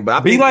too, man.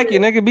 But be like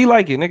it,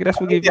 nigga. That's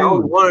what gives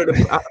you.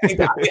 I think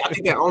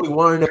that only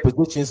one of the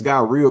positions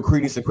got real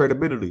credence and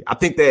credibility. I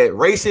think that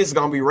racists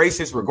gonna be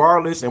racist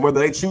regardless, and whether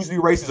they choose to be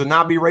racist or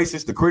not be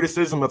racist, the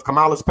criticism of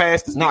Kamala's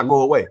past does not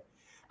go away.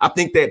 I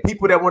think that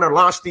people that want to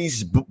launch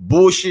these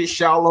bullshit,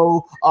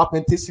 shallow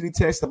authenticity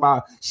tests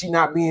about she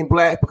not being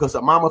black because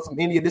her mama from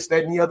India, this,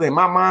 that, and the other. In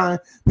my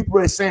mind,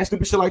 people that saying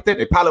stupid shit like that,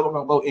 they probably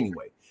won't vote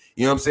anyway.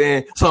 You know what I'm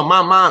saying? So in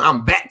my mind,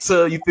 I'm back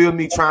to, you feel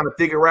me, trying to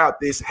figure out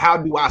this. How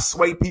do I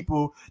sway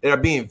people that are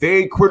being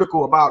very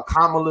critical about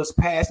Kamala's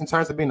past in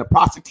terms of being a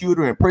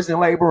prosecutor and prison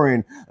labor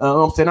and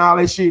all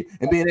that shit,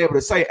 and being able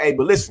to say, hey,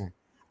 but listen,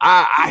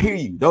 I hear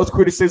you. Those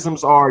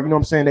criticisms are, you know what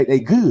I'm saying, they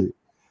good.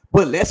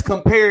 But let's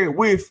compare it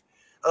with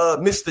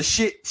Mr.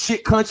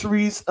 Shit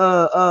countries,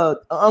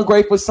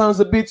 ungrateful sons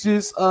of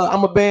bitches.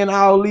 I'm a ban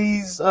all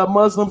these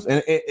Muslims.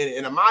 And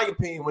in my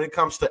opinion, when it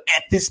comes to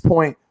at this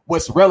point,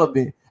 what's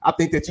relevant, I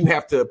think that you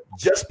have to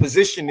just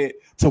position it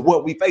to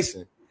what we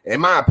facing. In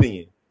my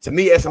opinion, to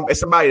me, as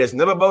somebody that's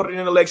never voted in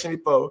an election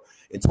before,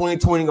 in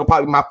 2020 gonna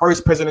probably be my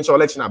first presidential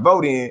election I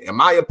vote in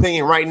my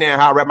opinion, right now,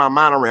 how I wrap my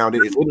mind around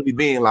it is literally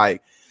being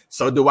like,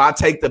 so do I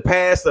take the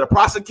path of the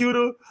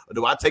prosecutor or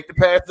do I take the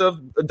path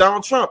of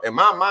Donald Trump? In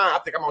my mind, I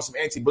think I'm on some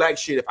anti-black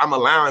shit if I'm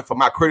allowing for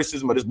my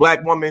criticism of this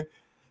black woman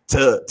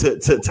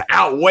to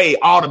outweigh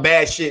all the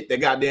bad shit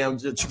that goddamn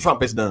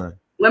Trump has done.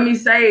 Let me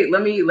say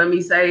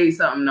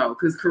something though,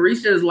 because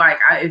Carisha is like,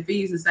 it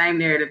feeds the same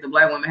narrative. The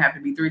black women have to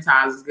be 3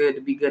 times as good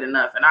to be good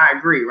enough, and I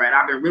agree. Right,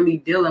 I've been really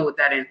dealing with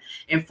that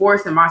and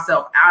forcing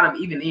myself out of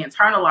even the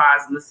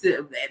internalized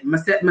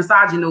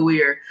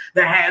misogynoir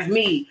that has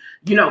me,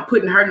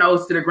 putting her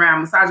nose to the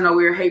ground.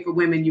 Misogynoir, hate for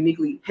women,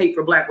 uniquely hate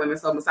for black women.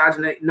 So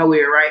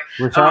misogynoir, right?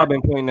 Which I've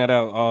been pointing that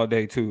out all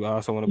day too. I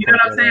also want to, you know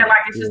what I'm saying?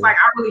 Like it's just like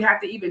I really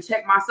have to even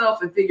check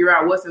myself and figure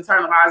out what's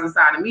internalized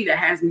inside of me that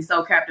has me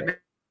so captivated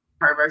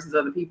her versus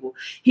other people.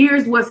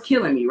 Here's what's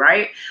killing me,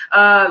 right?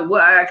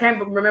 Well, I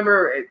can't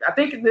remember. I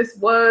think this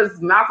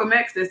was Malcolm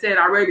X that said,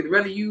 "I'd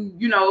rather you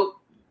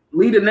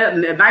lead a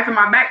knife in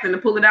my back than to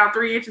pull it out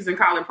 3 inches and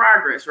call it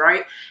progress,"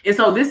 right? And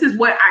so this is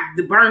what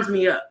burns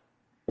me up.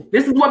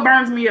 This is what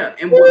burns me up.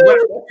 And it's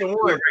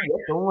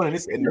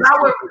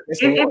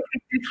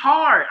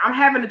hard. I'm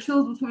having to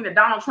choose between a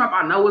Donald Trump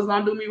I know is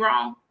gonna do me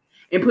wrong,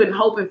 and putting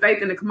hope and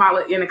faith in the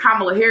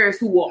Kamala Harris,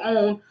 who will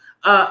own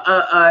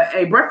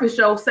a breakfast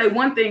show, say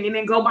one thing and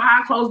then go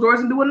behind closed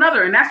doors and do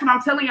another. And that's what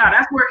I'm telling y'all.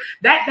 That's where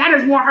that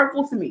is more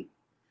hurtful to me.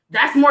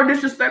 That's more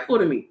disrespectful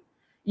to me.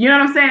 You know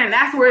what I'm saying? And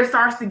that's where it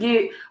starts to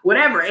get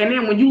whatever. And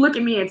then when you look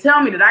at me and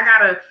tell me that I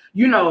gotta,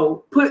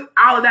 put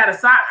all of that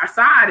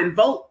aside and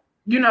vote,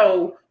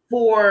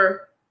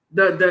 for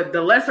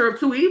the lesser of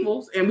two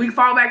evils, and we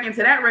fall back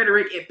into that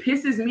rhetoric, it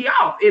pisses me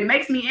off. It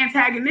makes me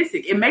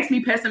antagonistic. It makes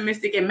me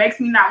pessimistic. It makes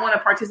me not want to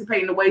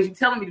participate in the ways you're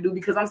telling me to do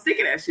because I'm sick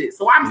of that shit.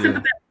 So I'm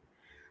sympathetic,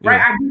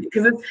 right? I get it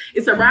because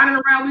it's around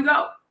and around we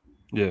go.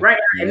 Yeah. Right.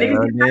 And niggas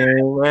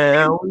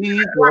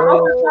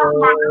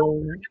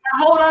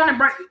hold on and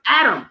break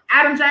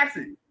Adam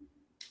Jackson.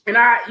 And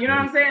you know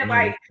what I'm saying?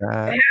 Like, they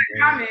had a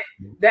comment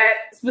that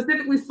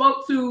specifically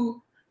spoke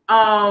to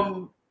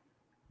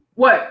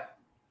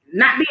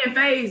not being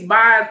fazed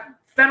by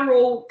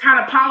federal kind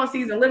of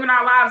policies and living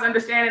our lives,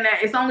 understanding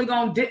that it's only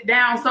going to dip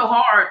down so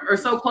hard or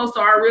so close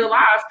to our real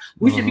lives.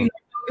 We should be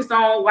focused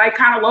on like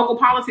kind of local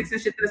politics and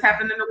shit that is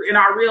happening in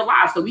our real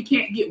lives. So we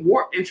can't get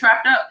warped and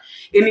trapped up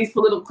in these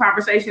political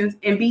conversations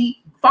and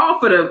fall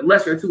for the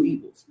lesser of two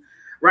evils.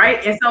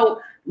 Right. And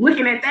so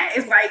looking at that,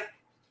 it's like,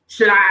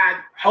 should I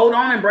hold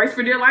on and brace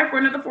for dear life for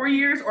another 4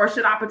 years? Or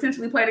should I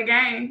potentially play the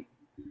game?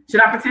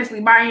 Should I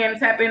potentially buy in and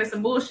tap into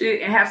some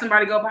bullshit and have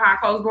somebody go behind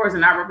closed doors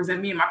and not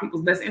represent me and my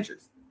people's best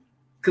interests?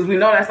 Because we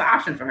know that's the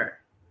option for her.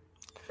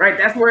 Right?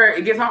 That's where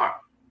it gets hard.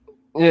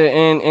 Yeah,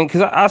 and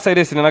because I'll say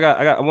this, and then I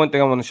got one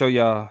thing I want to show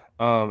y'all,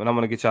 and I'm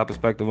going to get y'all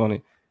perspective on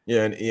it.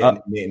 Yeah, and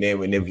then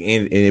we can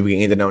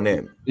end it on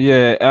that.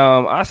 Yeah,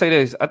 I'll say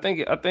this. I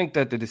think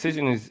that the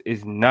decision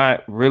is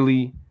not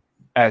really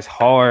as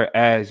hard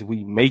as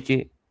we make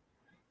it.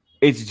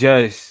 It's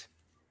just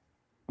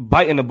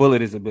biting the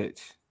bullet is a bitch.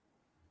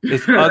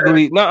 It's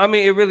ugly. No, I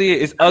mean it really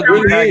is. It's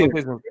ugly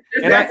pragmatism.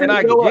 And I get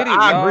it,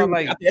 y'all.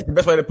 Like, I think that's the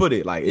best way to put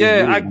it. Like,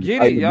 yeah, really, I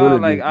get it, y'all.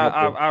 Like,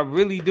 I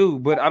really do.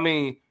 But I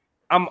mean,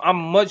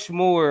 I'm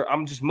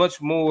just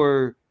much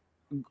more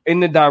in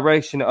the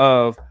direction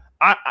of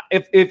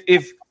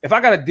if I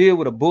got to deal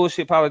with a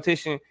bullshit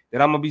politician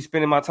that I'm gonna be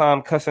spending my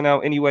time cussing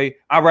out anyway,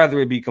 I'd rather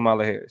it be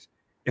Kamala Harris.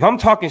 If I'm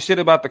talking shit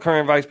about the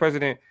current vice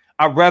president,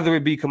 I'd rather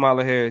it be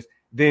Kamala Harris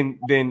than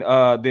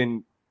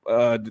the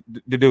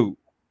dude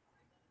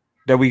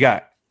that we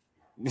got.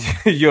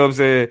 You know what I'm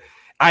saying?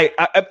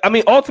 I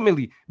mean,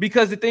 ultimately,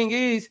 because the thing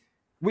is,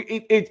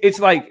 it's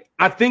like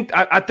I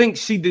think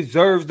she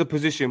deserves the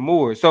position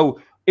more.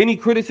 So any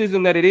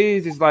criticism that it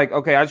is like,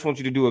 okay, I just want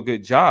you to do a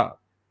good job.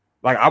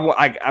 Like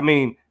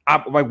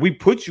like we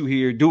put you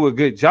here, do a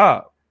good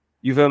job.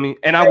 You feel me?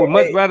 And I would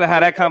much rather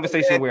have that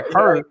conversation with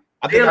her.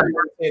 I think I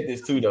said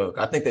this too, though.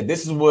 I think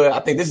this is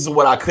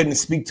what I couldn't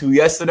speak to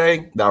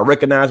yesterday that I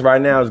recognize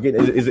right now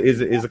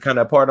is a kind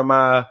of part of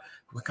my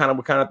kind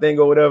of thing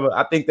or whatever.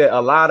 I think that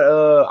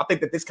I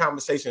think that this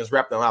conversation is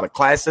wrapped in a lot of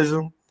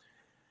classism,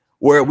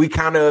 where we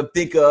kind of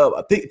think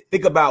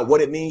about what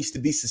it means to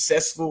be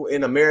successful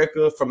in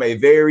America from a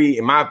very,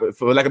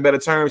 for lack of better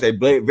terms, a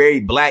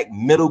very black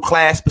middle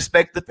class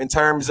perspective in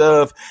terms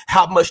of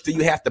how much do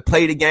you have to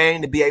play the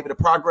game to be able to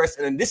progress.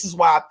 And this is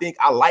why I think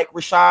I like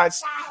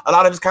Rashad's, a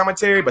lot of his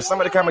commentary, but some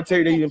of the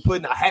commentary that he's been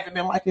putting, I haven't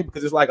been liking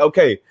because it's like,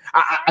 okay,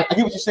 I get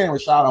what you're saying,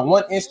 Rashad. On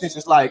one instance,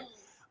 it's like,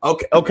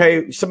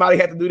 okay, somebody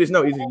had to do this.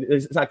 No,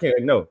 it's not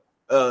caring. No.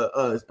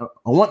 On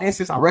one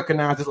instance, I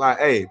recognize it's like,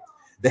 hey,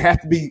 there has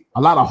to be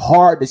a lot of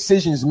hard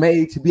decisions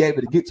made to be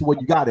able to get to where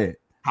you got at.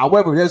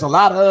 However, there's a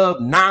lot of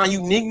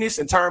non-uniqueness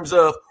in terms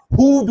of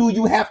who do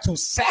you have to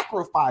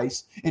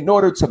sacrifice in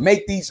order to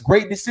make these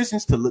great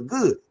decisions to look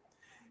good.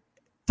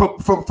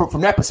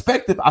 From that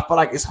perspective, I feel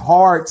like it's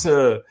hard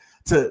to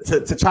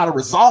try to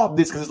resolve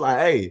this because it's like,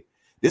 hey,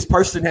 this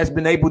person has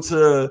been able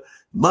to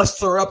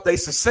muster up their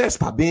success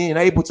by being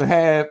able to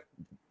have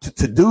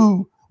to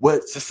do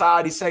what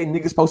society say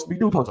niggas supposed to be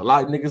doing, supposed to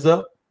light niggas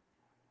up.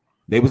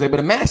 They was able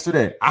to master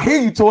that. I hear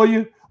you,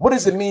 Toya. What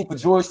does it mean for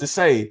George to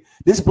say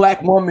this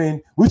black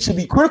woman, we should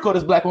be critical of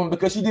this black woman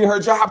because she did her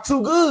job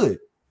too good?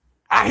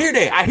 I hear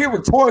that. I hear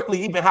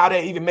rhetorically even how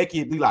they even make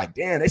it be like,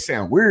 damn, they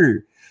sound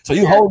weird. So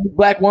you hold the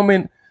black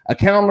woman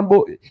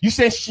accountable. You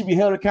said she should be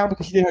held accountable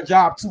because she did her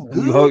job too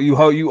good.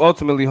 You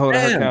ultimately hold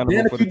her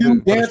accountable for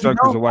the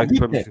structures of white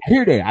supremacy. I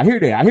hear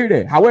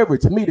that. However,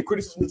 to me, the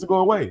criticism needs to go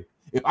away.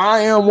 If I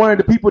am one of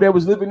the people that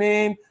was living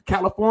in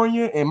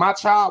California and my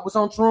child was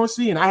on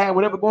truancy and I had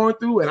whatever going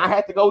through and I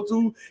had to go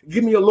to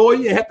give me a lawyer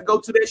and have to go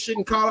to that shit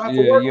and call out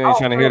for work. You ain't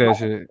trying to hear that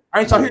shit. I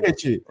ain't trying to hear that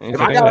shit. If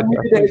I got to admit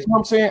that, you know what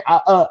I'm saying?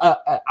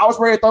 I was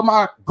ready to throw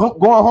my going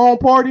home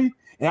party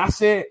and I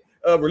said,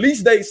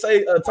 release date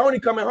say Tony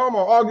coming home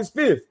on August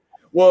 5th.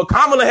 Well,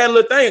 Kamala had a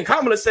little thing.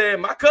 Kamala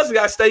said, my cousin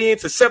got to stay in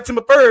to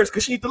September 1st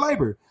because she needs the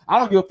labor. I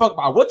don't give a fuck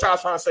about what y'all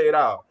trying to say at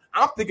all.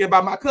 I'm thinking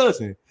about my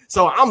cousin.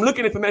 So I'm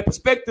looking at it from that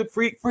perspective.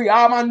 Free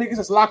all my niggas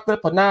that's locked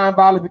up for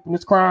non-violent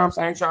victimless crimes.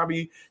 I ain't trying to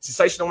be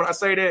sensational when I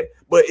say that,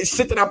 but it's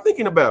shit that I'm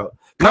thinking about.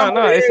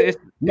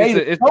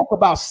 It's talk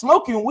about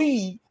smoking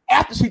weed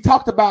after she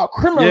talked about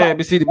criminal. Yeah,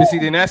 but see,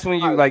 then that's when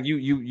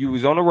you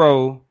was on the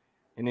road,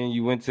 and then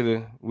you went to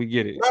the. We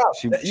get it.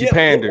 She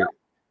pandered.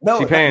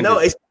 She pandered. No,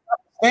 it's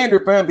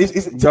standard, fam.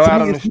 It's go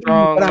out on a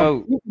strong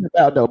note.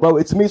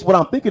 To me, it's what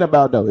I'm thinking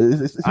about, though.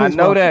 I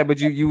know that, but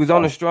you was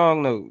on a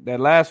strong note. That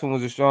last one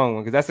was a strong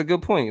one because that's a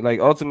good point. Like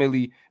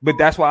ultimately, but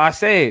that's why I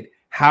said,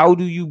 how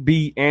do you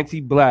be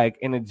anti-black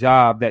in a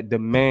job that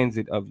demands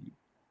it of you?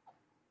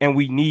 And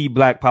we need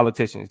black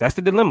politicians. That's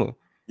the dilemma.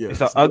 Yeah.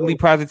 It's an ugly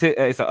positive.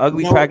 It's an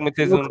ugly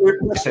pragmatism.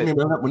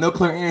 With no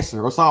clear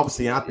answer. It's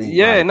obviously, I think.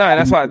 Yeah, no,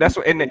 that's why. That's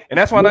what, and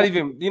that's why not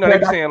even they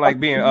be saying like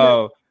being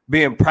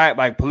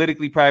like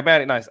politically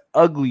pragmatic. No, it's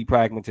ugly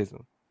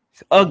pragmatism.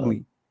 It's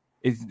ugly.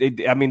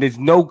 I mean, there's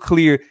no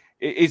clear.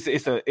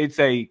 It's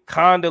a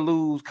con to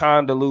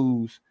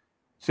lose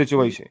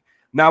situation.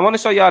 Now, I want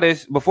to show y'all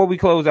this before we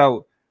close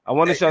out. I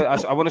want to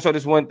show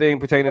this one thing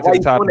pertaining to the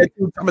topic.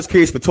 I'm just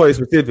curious for Toya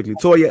specifically.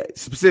 Toya,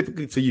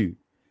 specifically to you,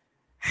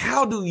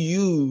 how do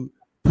you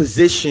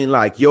position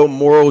like your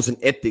morals and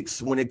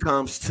ethics when it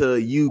comes to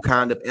you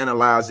kind of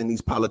analyzing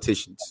these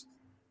politicians?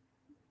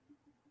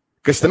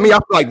 Because to me, I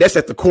feel like that's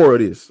at the core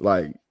of this.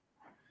 Like,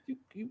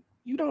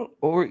 you don't,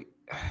 or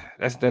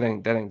that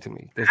ain't to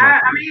me. I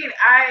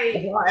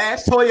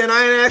asked Toya and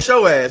I ain't asked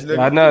your ass. Nigga.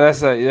 I know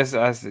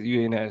that's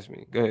you ain't asked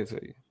me. Go ahead,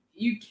 Toya.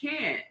 You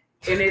can't,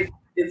 and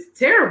it's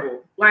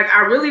terrible. Like,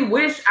 I really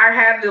wish I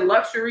had the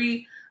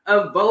luxury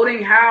of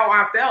voting how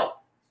I felt.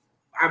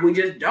 We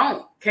just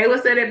don't.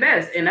 Kayla said it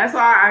best, and that's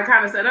why I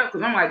kind of set up,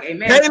 because I'm like, hey,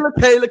 man.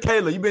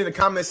 Kayla, you been in the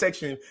comment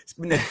section. It's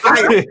been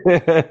fire.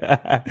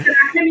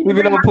 She's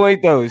been on the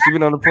point, though. She's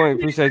been on the point.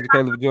 Appreciate you,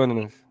 Kayla, for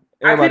joining us.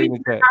 Everybody in the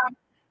chat.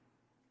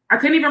 I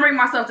couldn't even bring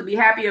myself to be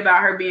happy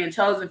about her being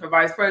chosen for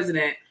vice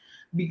president,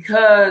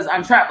 because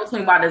I'm trapped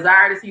between my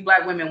desire to see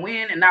black women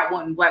win and not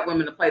wanting black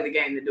women to play the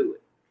game to do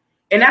it.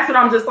 And that's what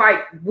I'm just like,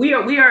 we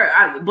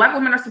are black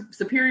women are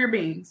superior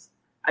beings.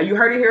 You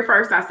heard it here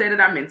first. I said it,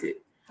 I meant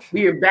it.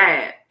 We are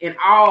bad in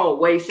all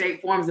ways,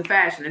 shape, forms, and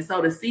fashion. And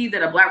so to see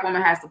that a black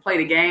woman has to play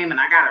the game, and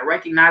I got to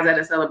recognize that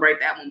and celebrate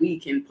that when we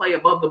can play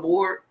above the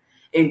board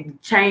and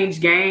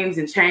change games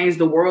and change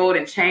the world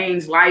and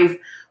change life.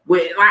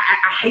 With, like,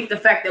 I hate the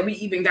fact that we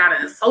even got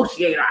to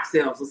associate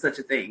ourselves with such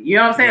a thing. You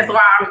know what I'm saying? So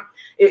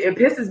it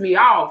pisses me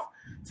off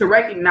to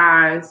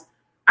recognize.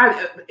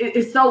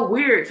 It's so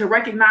weird to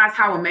recognize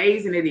how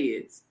amazing it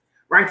is,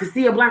 right? To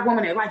see a black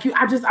woman that, like you,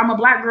 I'm a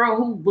black girl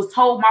who was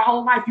told my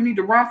whole life, you need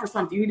to run for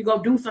something, you need to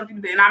go do something.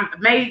 And I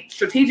made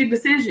strategic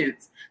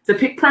decisions to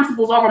pick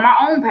principles over my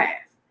own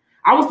path.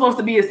 I was supposed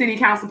to be a city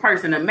council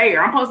person, a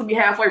mayor. I'm supposed to be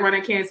halfway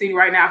running Kansas City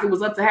right now if it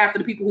was up to half of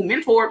the people who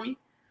mentored me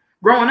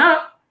growing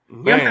up.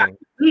 Man.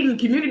 Leading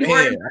community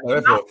work. I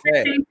was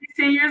 15,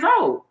 16 years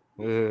old.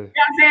 You know what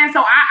I'm saying?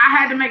 So I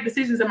had to make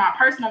decisions in my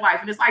personal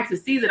life. And it's like to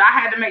see that I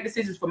had to make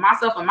decisions for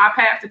myself and my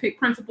path to pick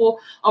principle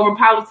over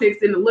politics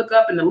and to look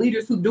up and the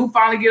leaders who do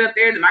finally get up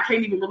there, then I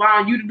can't even rely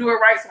on you to do it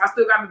right. So I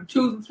still got to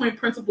choose between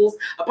principles.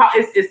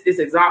 It's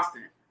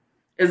exhausting.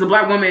 As a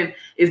black woman,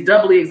 it's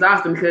doubly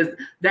exhausting because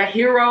that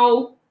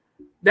hero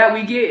that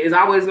we get is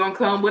always going to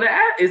come with an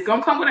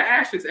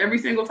asterisk every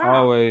single time.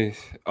 Always.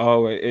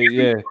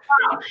 Yeah.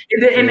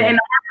 And the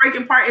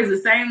heartbreaking part is the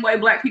same way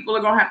black people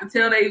are going to have to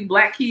tell their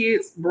black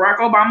kids Barack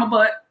Obama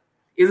butt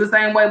is the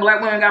same way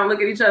black women got to look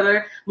at each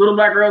other, little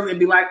black girls, and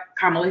be like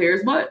Kamala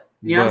Harris butt.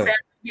 You know what I'm saying?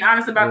 Be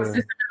honest about the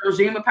system and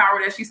regime of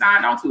power that she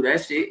signed on to.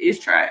 That shit is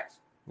trash.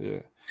 Yeah.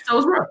 So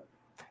it's rough.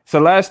 So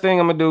last thing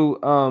I'm gonna do,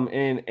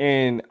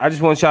 and I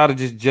just want y'all to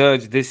just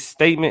judge this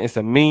statement. It's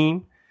a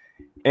meme.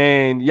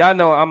 And y'all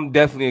know I'm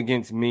definitely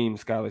against meme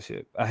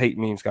scholarship. I hate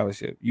meme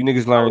scholarship. You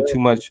niggas learn too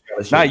much.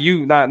 Not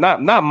you, not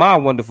my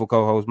wonderful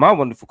co-host. My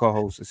wonderful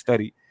co-host is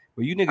studied.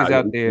 But you niggas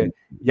out there,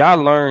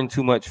 y'all learn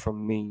too much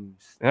from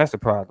memes. And that's the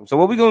problem. So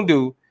what we're gonna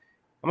do,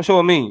 I'm gonna show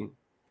a meme.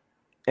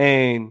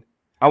 And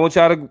I want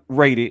y'all to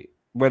rate it,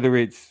 whether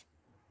it's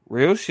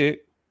real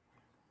shit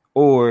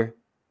or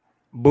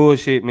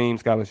bullshit meme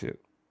scholarship.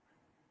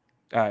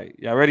 All right,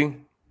 y'all ready?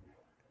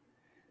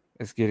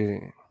 Let's get it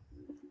in.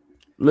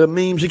 Little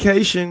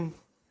memesucation.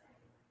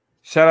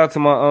 Shout out to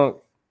my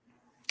uncle.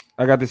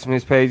 I got this from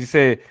his page. He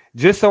said,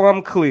 just so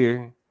I'm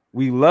clear,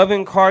 we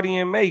loving Cardi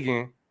and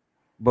Megan,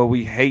 but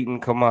we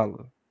hating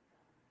Kamala.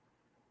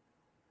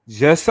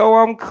 Just so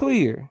I'm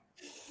clear,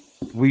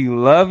 we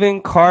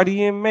loving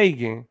Cardi and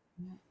Megan,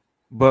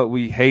 but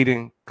we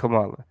hating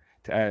Kamala.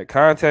 To add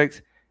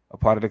context, a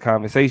part of the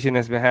conversation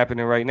that's been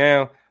happening right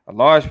now, a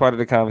large part of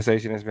the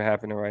conversation that's been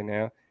happening right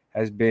now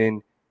has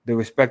been the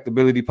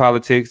respectability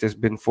politics that's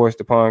been forced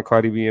upon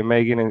Cardi B and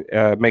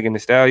Megan Thee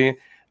Stallion,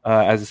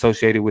 as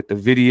associated with the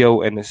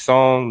video and the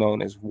song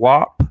known as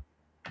WAP.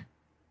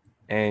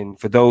 And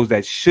for those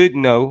that should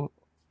know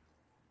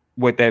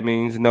what that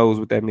means, knows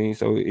what that means,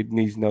 so it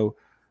needs no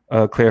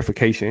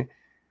clarification.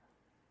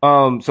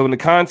 So in the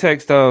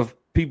context of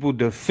people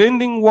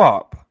defending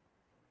WAP,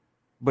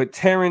 but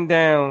tearing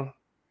down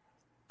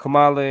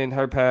Kamala and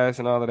her past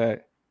and all of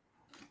that,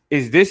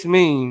 is this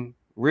meme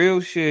real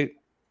shit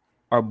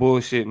or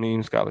bullshit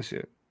meme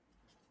scholarship?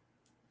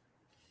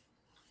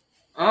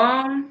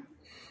 I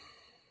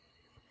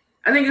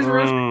think it's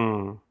real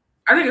shit.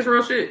 I think it's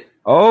real shit.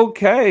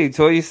 Okay,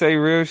 Toya say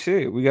real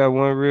shit. We got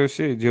one real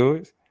shit,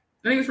 George.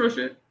 I think it's real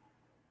shit.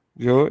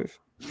 George?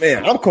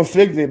 Man, I'm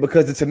conflicted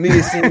because to me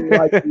it seems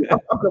like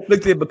I'm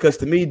conflicted because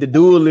to me the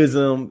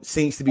dualism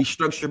seems to be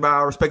structured by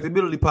our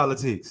respectability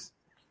politics.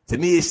 To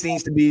me, it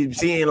seems to be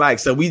seeing like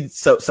so we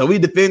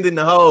defending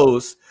the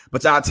hoes,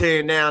 but y'all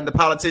tearing down the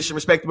politician,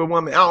 respectable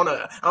woman. I don't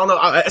know.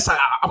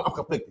 I'm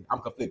conflicted.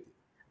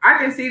 I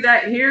can see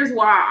that. Here's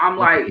why I'm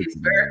like, it's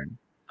fair.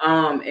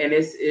 And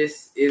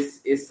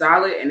it's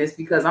solid, and it's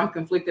because I'm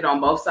conflicted on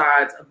both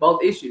sides of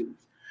both issues,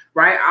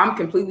 right? I'm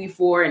completely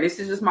for, and this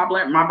is just my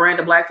brand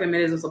of Black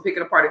feminism, so pick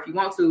it apart if you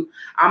want to.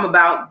 I'm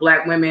about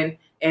Black women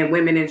and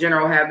women in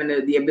general having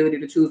the ability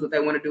to choose what they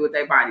want to do with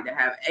their body, to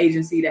have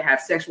agency, to have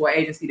sexual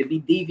agency, to be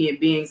deviant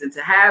beings, and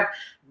to have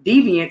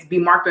deviants be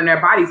marked on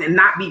their bodies and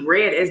not be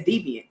read as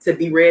deviant, to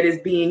be read as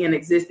being and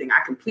existing.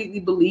 I completely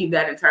believe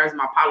that in terms of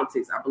my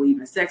politics. I believe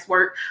in sex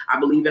work. I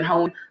believe in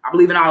home. I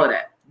believe in all of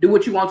that. Do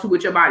what you want to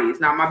with your body. It's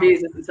not my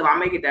business until I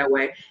make it that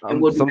way.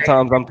 And we'll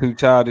sometimes I'm too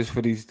childish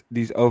for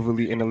these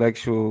overly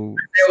intellectual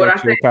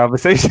sexual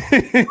conversations.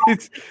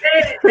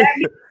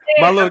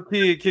 My little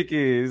kid kick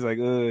is like,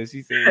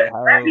 she said.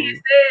 That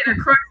being said, a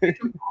crucial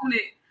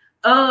component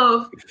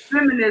of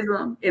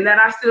feminism, and that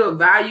I still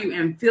value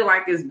and feel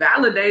like is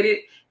validated,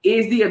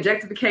 is the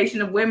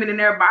objectification of women in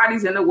their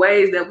bodies and the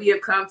ways that we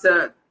have come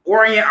to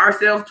orient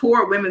ourselves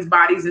toward women's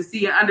bodies and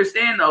see and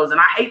understand those. And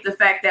I hate the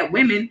fact that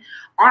women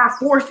are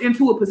forced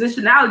into a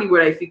positionality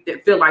where they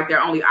feel like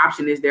their only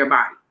option is their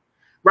body,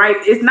 right?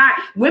 It's not,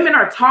 women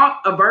are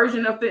taught a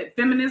version of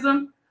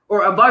feminism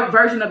or a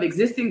version of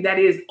existing that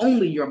is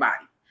only your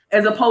body,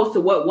 as opposed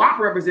to what WAP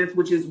represents,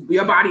 which is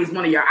your body is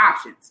one of your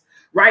options,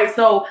 right?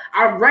 So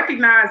I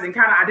recognize and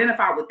kind of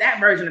identify with that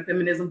version of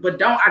feminism, but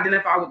don't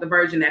identify with the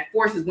version that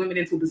forces women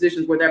into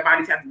positions where their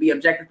bodies have to be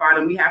objectified,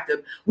 and we have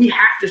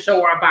to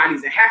show our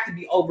bodies and have to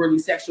be overly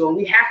sexual, and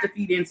we have to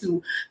feed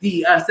into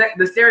the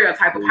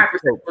stereotype of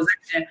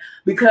hypersexualization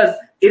because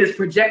it is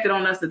projected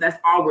on us that that's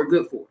all we're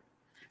good for.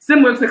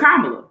 Similar to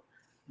Kamala,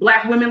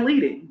 Black women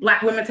leading,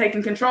 Black women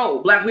taking control,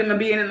 Black women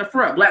being in the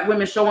front, Black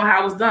women showing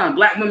how it's done,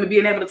 Black women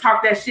being able to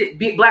talk that shit,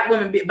 Black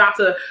women about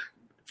to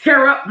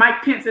tear up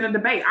Mike Pence in a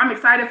debate. I'm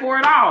excited for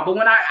it all. But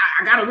when I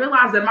got to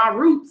realize that my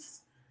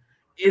roots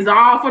is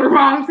all for the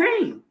wrong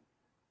team.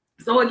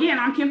 So again,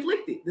 I'm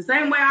conflicted. The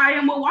same way I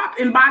am with WAP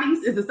in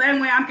bodies is the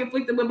same way I'm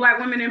conflicted with Black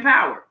women in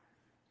power.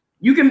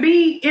 You can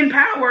be in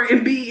power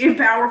and be in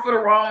power for the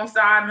wrong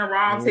side and the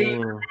wrong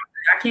team.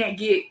 I can't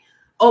get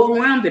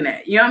overwhelmed in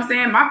that. You know what I'm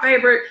saying? My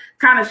favorite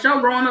kind of show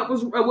growing up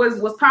was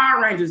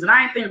Power Rangers, and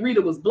I didn't think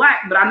Rita was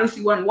Black, but I knew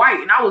she wasn't white,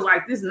 and I was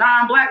like, this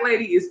non-Black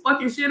lady is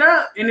fucking shit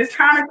up, and it's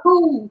kind of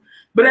cool.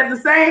 But at the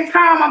same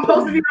time, I'm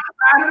supposed to be on the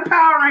side of the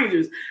Power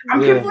Rangers.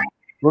 I'm conflicted.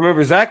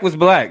 Remember, Zach was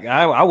Black.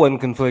 I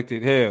wasn't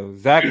conflicted. Hell,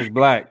 Zach was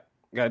Black.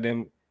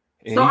 Goddamn,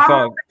 and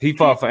so he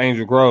fought for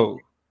Angel Grove.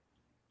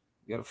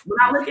 When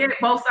I look at it,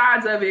 both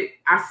sides of it,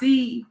 I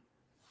see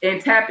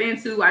and tap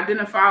into,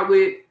 identify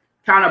with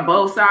kind of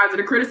both sides of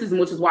the criticism,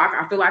 which is why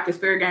I feel like it's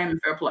fair game and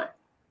fair play.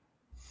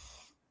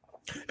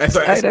 And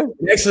so actually,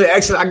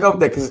 I go with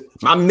that because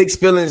my mixed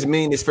feelings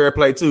mean it's fair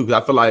play too.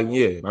 Because I feel like,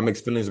 my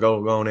mixed feelings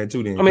go on there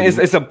too. Then I mean,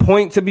 it's a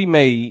point to be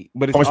made,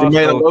 but it's also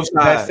made on both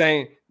sides.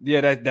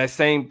 that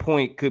same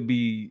point could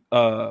be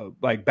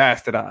like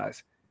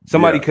bastardized.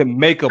 Somebody could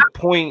make a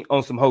point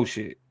on some whole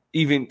shit,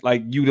 even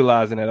like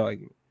utilizing that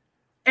argument.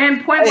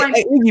 And point like,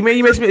 Iggy, man,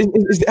 you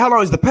mentioned how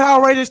long is the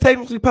Power Rangers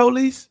technically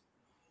police?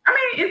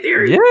 I mean, in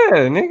theory,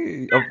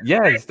 nigga. Oh,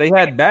 yes, they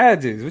had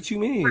badges. What you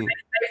mean?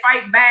 They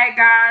fight bad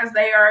guys.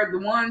 They are the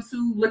ones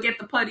who look at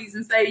the putties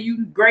and say,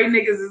 "You gray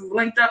niggas is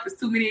linked up. It's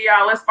too many of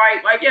y'all. Let's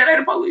fight." Like, they're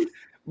the police.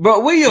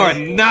 But we are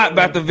not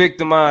about to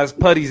victimize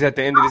putties at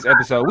the end of this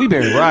episode. We've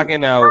been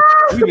rocking out.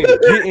 We've been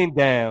getting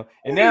down,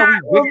 and now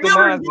we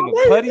victimizing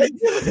the putties.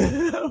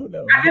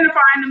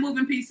 Identifying the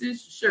moving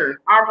pieces, sure,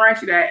 I'll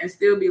grant you that, and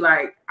still be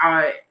like,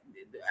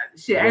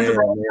 shit, Angel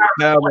Grove.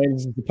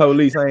 The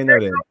police, I ain't know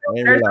that.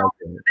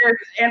 There's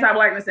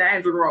anti-blackness at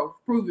Angel Grove.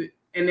 Prove it,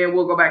 and then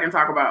we'll go back and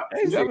talk about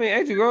it. I mean,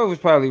 Angel Grove was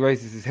probably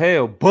racist as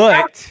hell,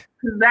 but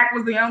Zach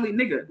was the only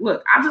nigga.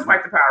 Look, I just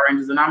like the Power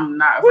Rangers, and I'm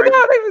not afraid.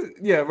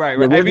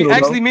 Right. I mean,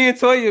 actually, me and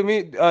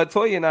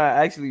Toya and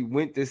I actually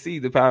went to see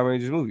the Power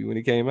Rangers movie when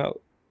it came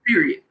out.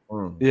 Period.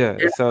 Yeah.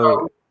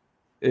 So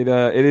it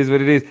is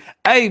what it is.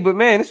 Hey, but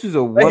man, this was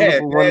a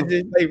wonderful.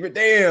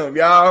 Damn,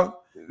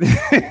 y'all.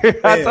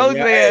 I told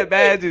you they had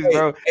badges,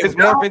 bro. It's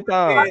morphin'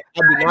 time. I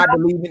do not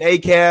believe in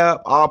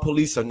ACAB. All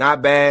police are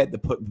not bad.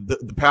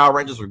 The Power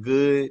Rangers were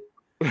good.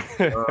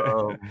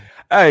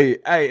 Hey,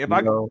 if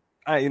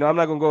I'm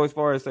not gonna go as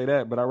far as say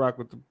that, but I rock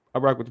with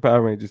the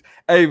Power Rangers.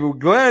 Hey, we're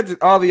glad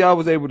that all of y'all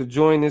was able to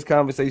join this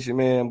conversation,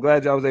 man. I'm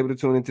glad y'all was able to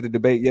tune into the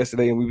debate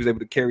yesterday, and we was able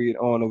to carry it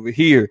on over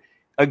here.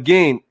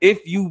 Again,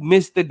 if you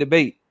missed the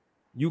debate,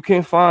 you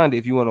can find it.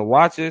 If you want to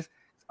watch us,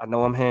 I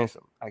know I'm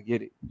handsome. I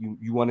get it.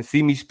 You want to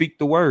see me speak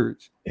the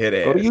words? Go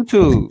to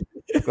YouTube.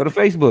 Go to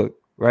Facebook.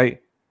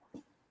 Right?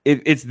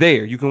 It's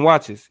there. You can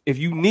watch us. If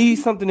you need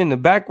something in the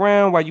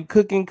background while you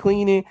cooking,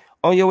 cleaning,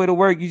 on your way to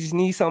work, you just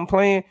need something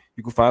playing,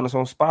 you can find us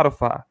on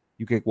Spotify.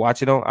 You can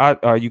watch it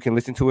you can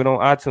listen to it on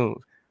iTunes.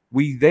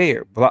 We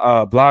there.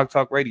 Blog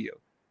Talk Radio.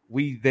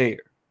 We there.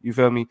 You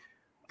feel me?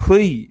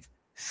 Please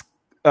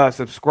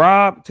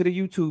subscribe to the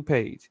YouTube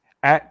page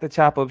at The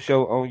Chop Up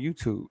Show on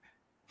YouTube.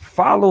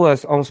 Follow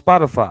us on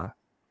Spotify.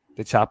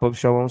 The Chop Up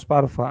Show on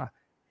Spotify.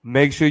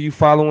 Make sure you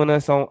following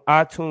us on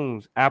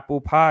iTunes,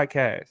 Apple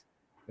Podcasts.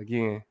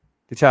 Again,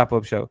 The Chop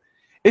Up Show.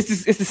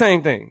 It's the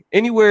same thing.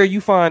 Anywhere you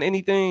find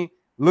anything,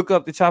 look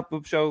up the Chop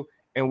Up Show,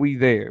 and we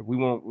there. We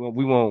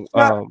won't.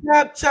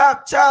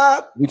 Chop.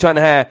 We trying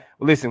to have.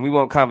 Listen, we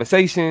want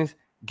conversations,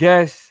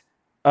 guests,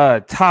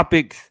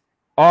 topics,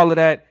 all of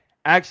that.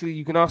 Actually,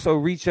 you can also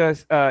reach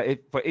us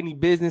for any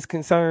business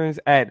concerns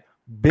at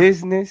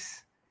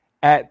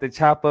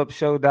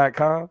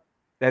business@thechopupshow.com.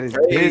 That is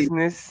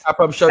business at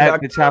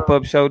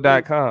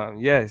thechopupshow.com.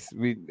 Yes,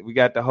 we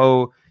got the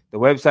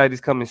website is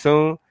coming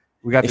soon.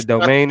 We got the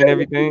domain and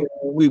everything.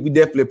 We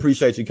definitely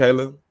appreciate you,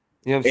 Caleb.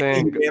 You know what I'm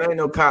saying? Man, I ain't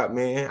no cop,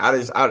 man. I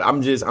just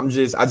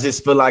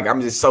feel like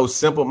I'm just so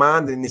simple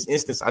minded in this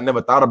instance. I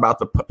never thought about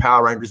the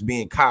Power Rangers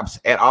being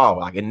cops at all.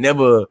 Like it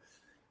never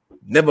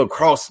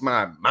crossed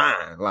my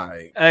mind.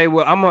 Like, hey,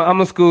 well, I'm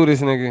gonna school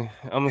this nigga.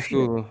 I'm gonna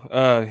school him.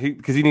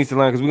 Because he needs to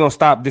learn. Because we're gonna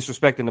stop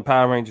disrespecting the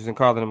Power Rangers and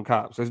calling them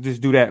cops. Let's just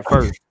do that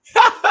first.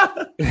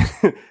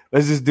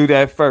 Let's just do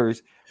that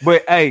first.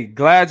 But hey,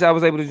 glad y'all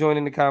was able to join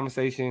in the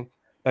conversation.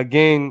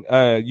 Again,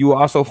 you will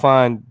also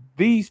find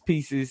these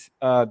pieces,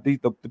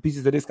 the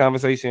pieces of this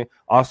conversation,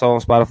 also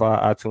on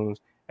Spotify, iTunes,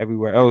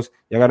 everywhere else.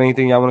 Y'all got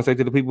anything y'all want to say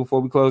to the people before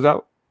we close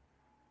out?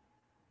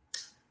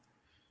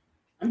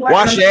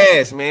 Wash your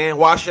ass, man.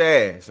 Wash your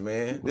ass,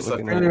 man. This is a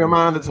friendly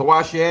reminder to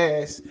wash your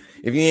ass.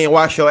 If you ain't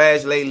washed your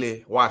ass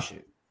lately, wash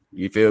it.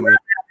 You feel me?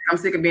 I'm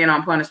sick of being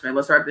on punishment.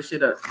 Let's wrap this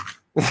shit up.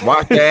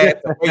 Wash your ass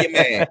and wear your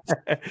mask.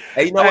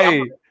 Hey, you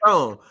know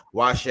what?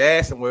 Wash your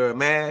ass and wear a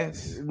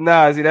mask.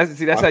 Nah, see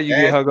that's how you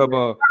get hung up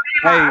on.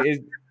 Hey,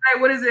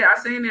 what is it? I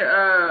seen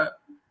it.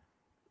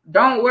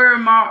 Don't wear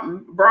a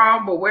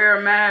bra, but wear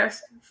a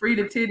mask. Free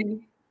the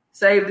titty,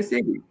 save the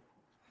city.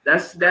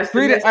 That's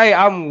free the. Hey,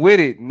 I'm with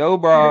it. No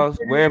bras,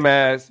 wear a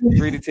mask.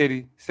 Free the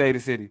titty, save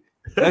the city.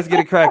 Let's get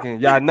it cracking.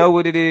 Y'all know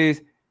what it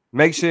is.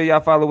 Make sure y'all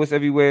follow us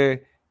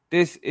everywhere.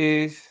 This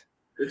is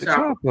the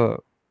Chop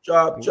Up.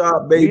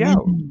 Chop, baby.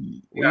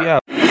 We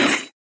out.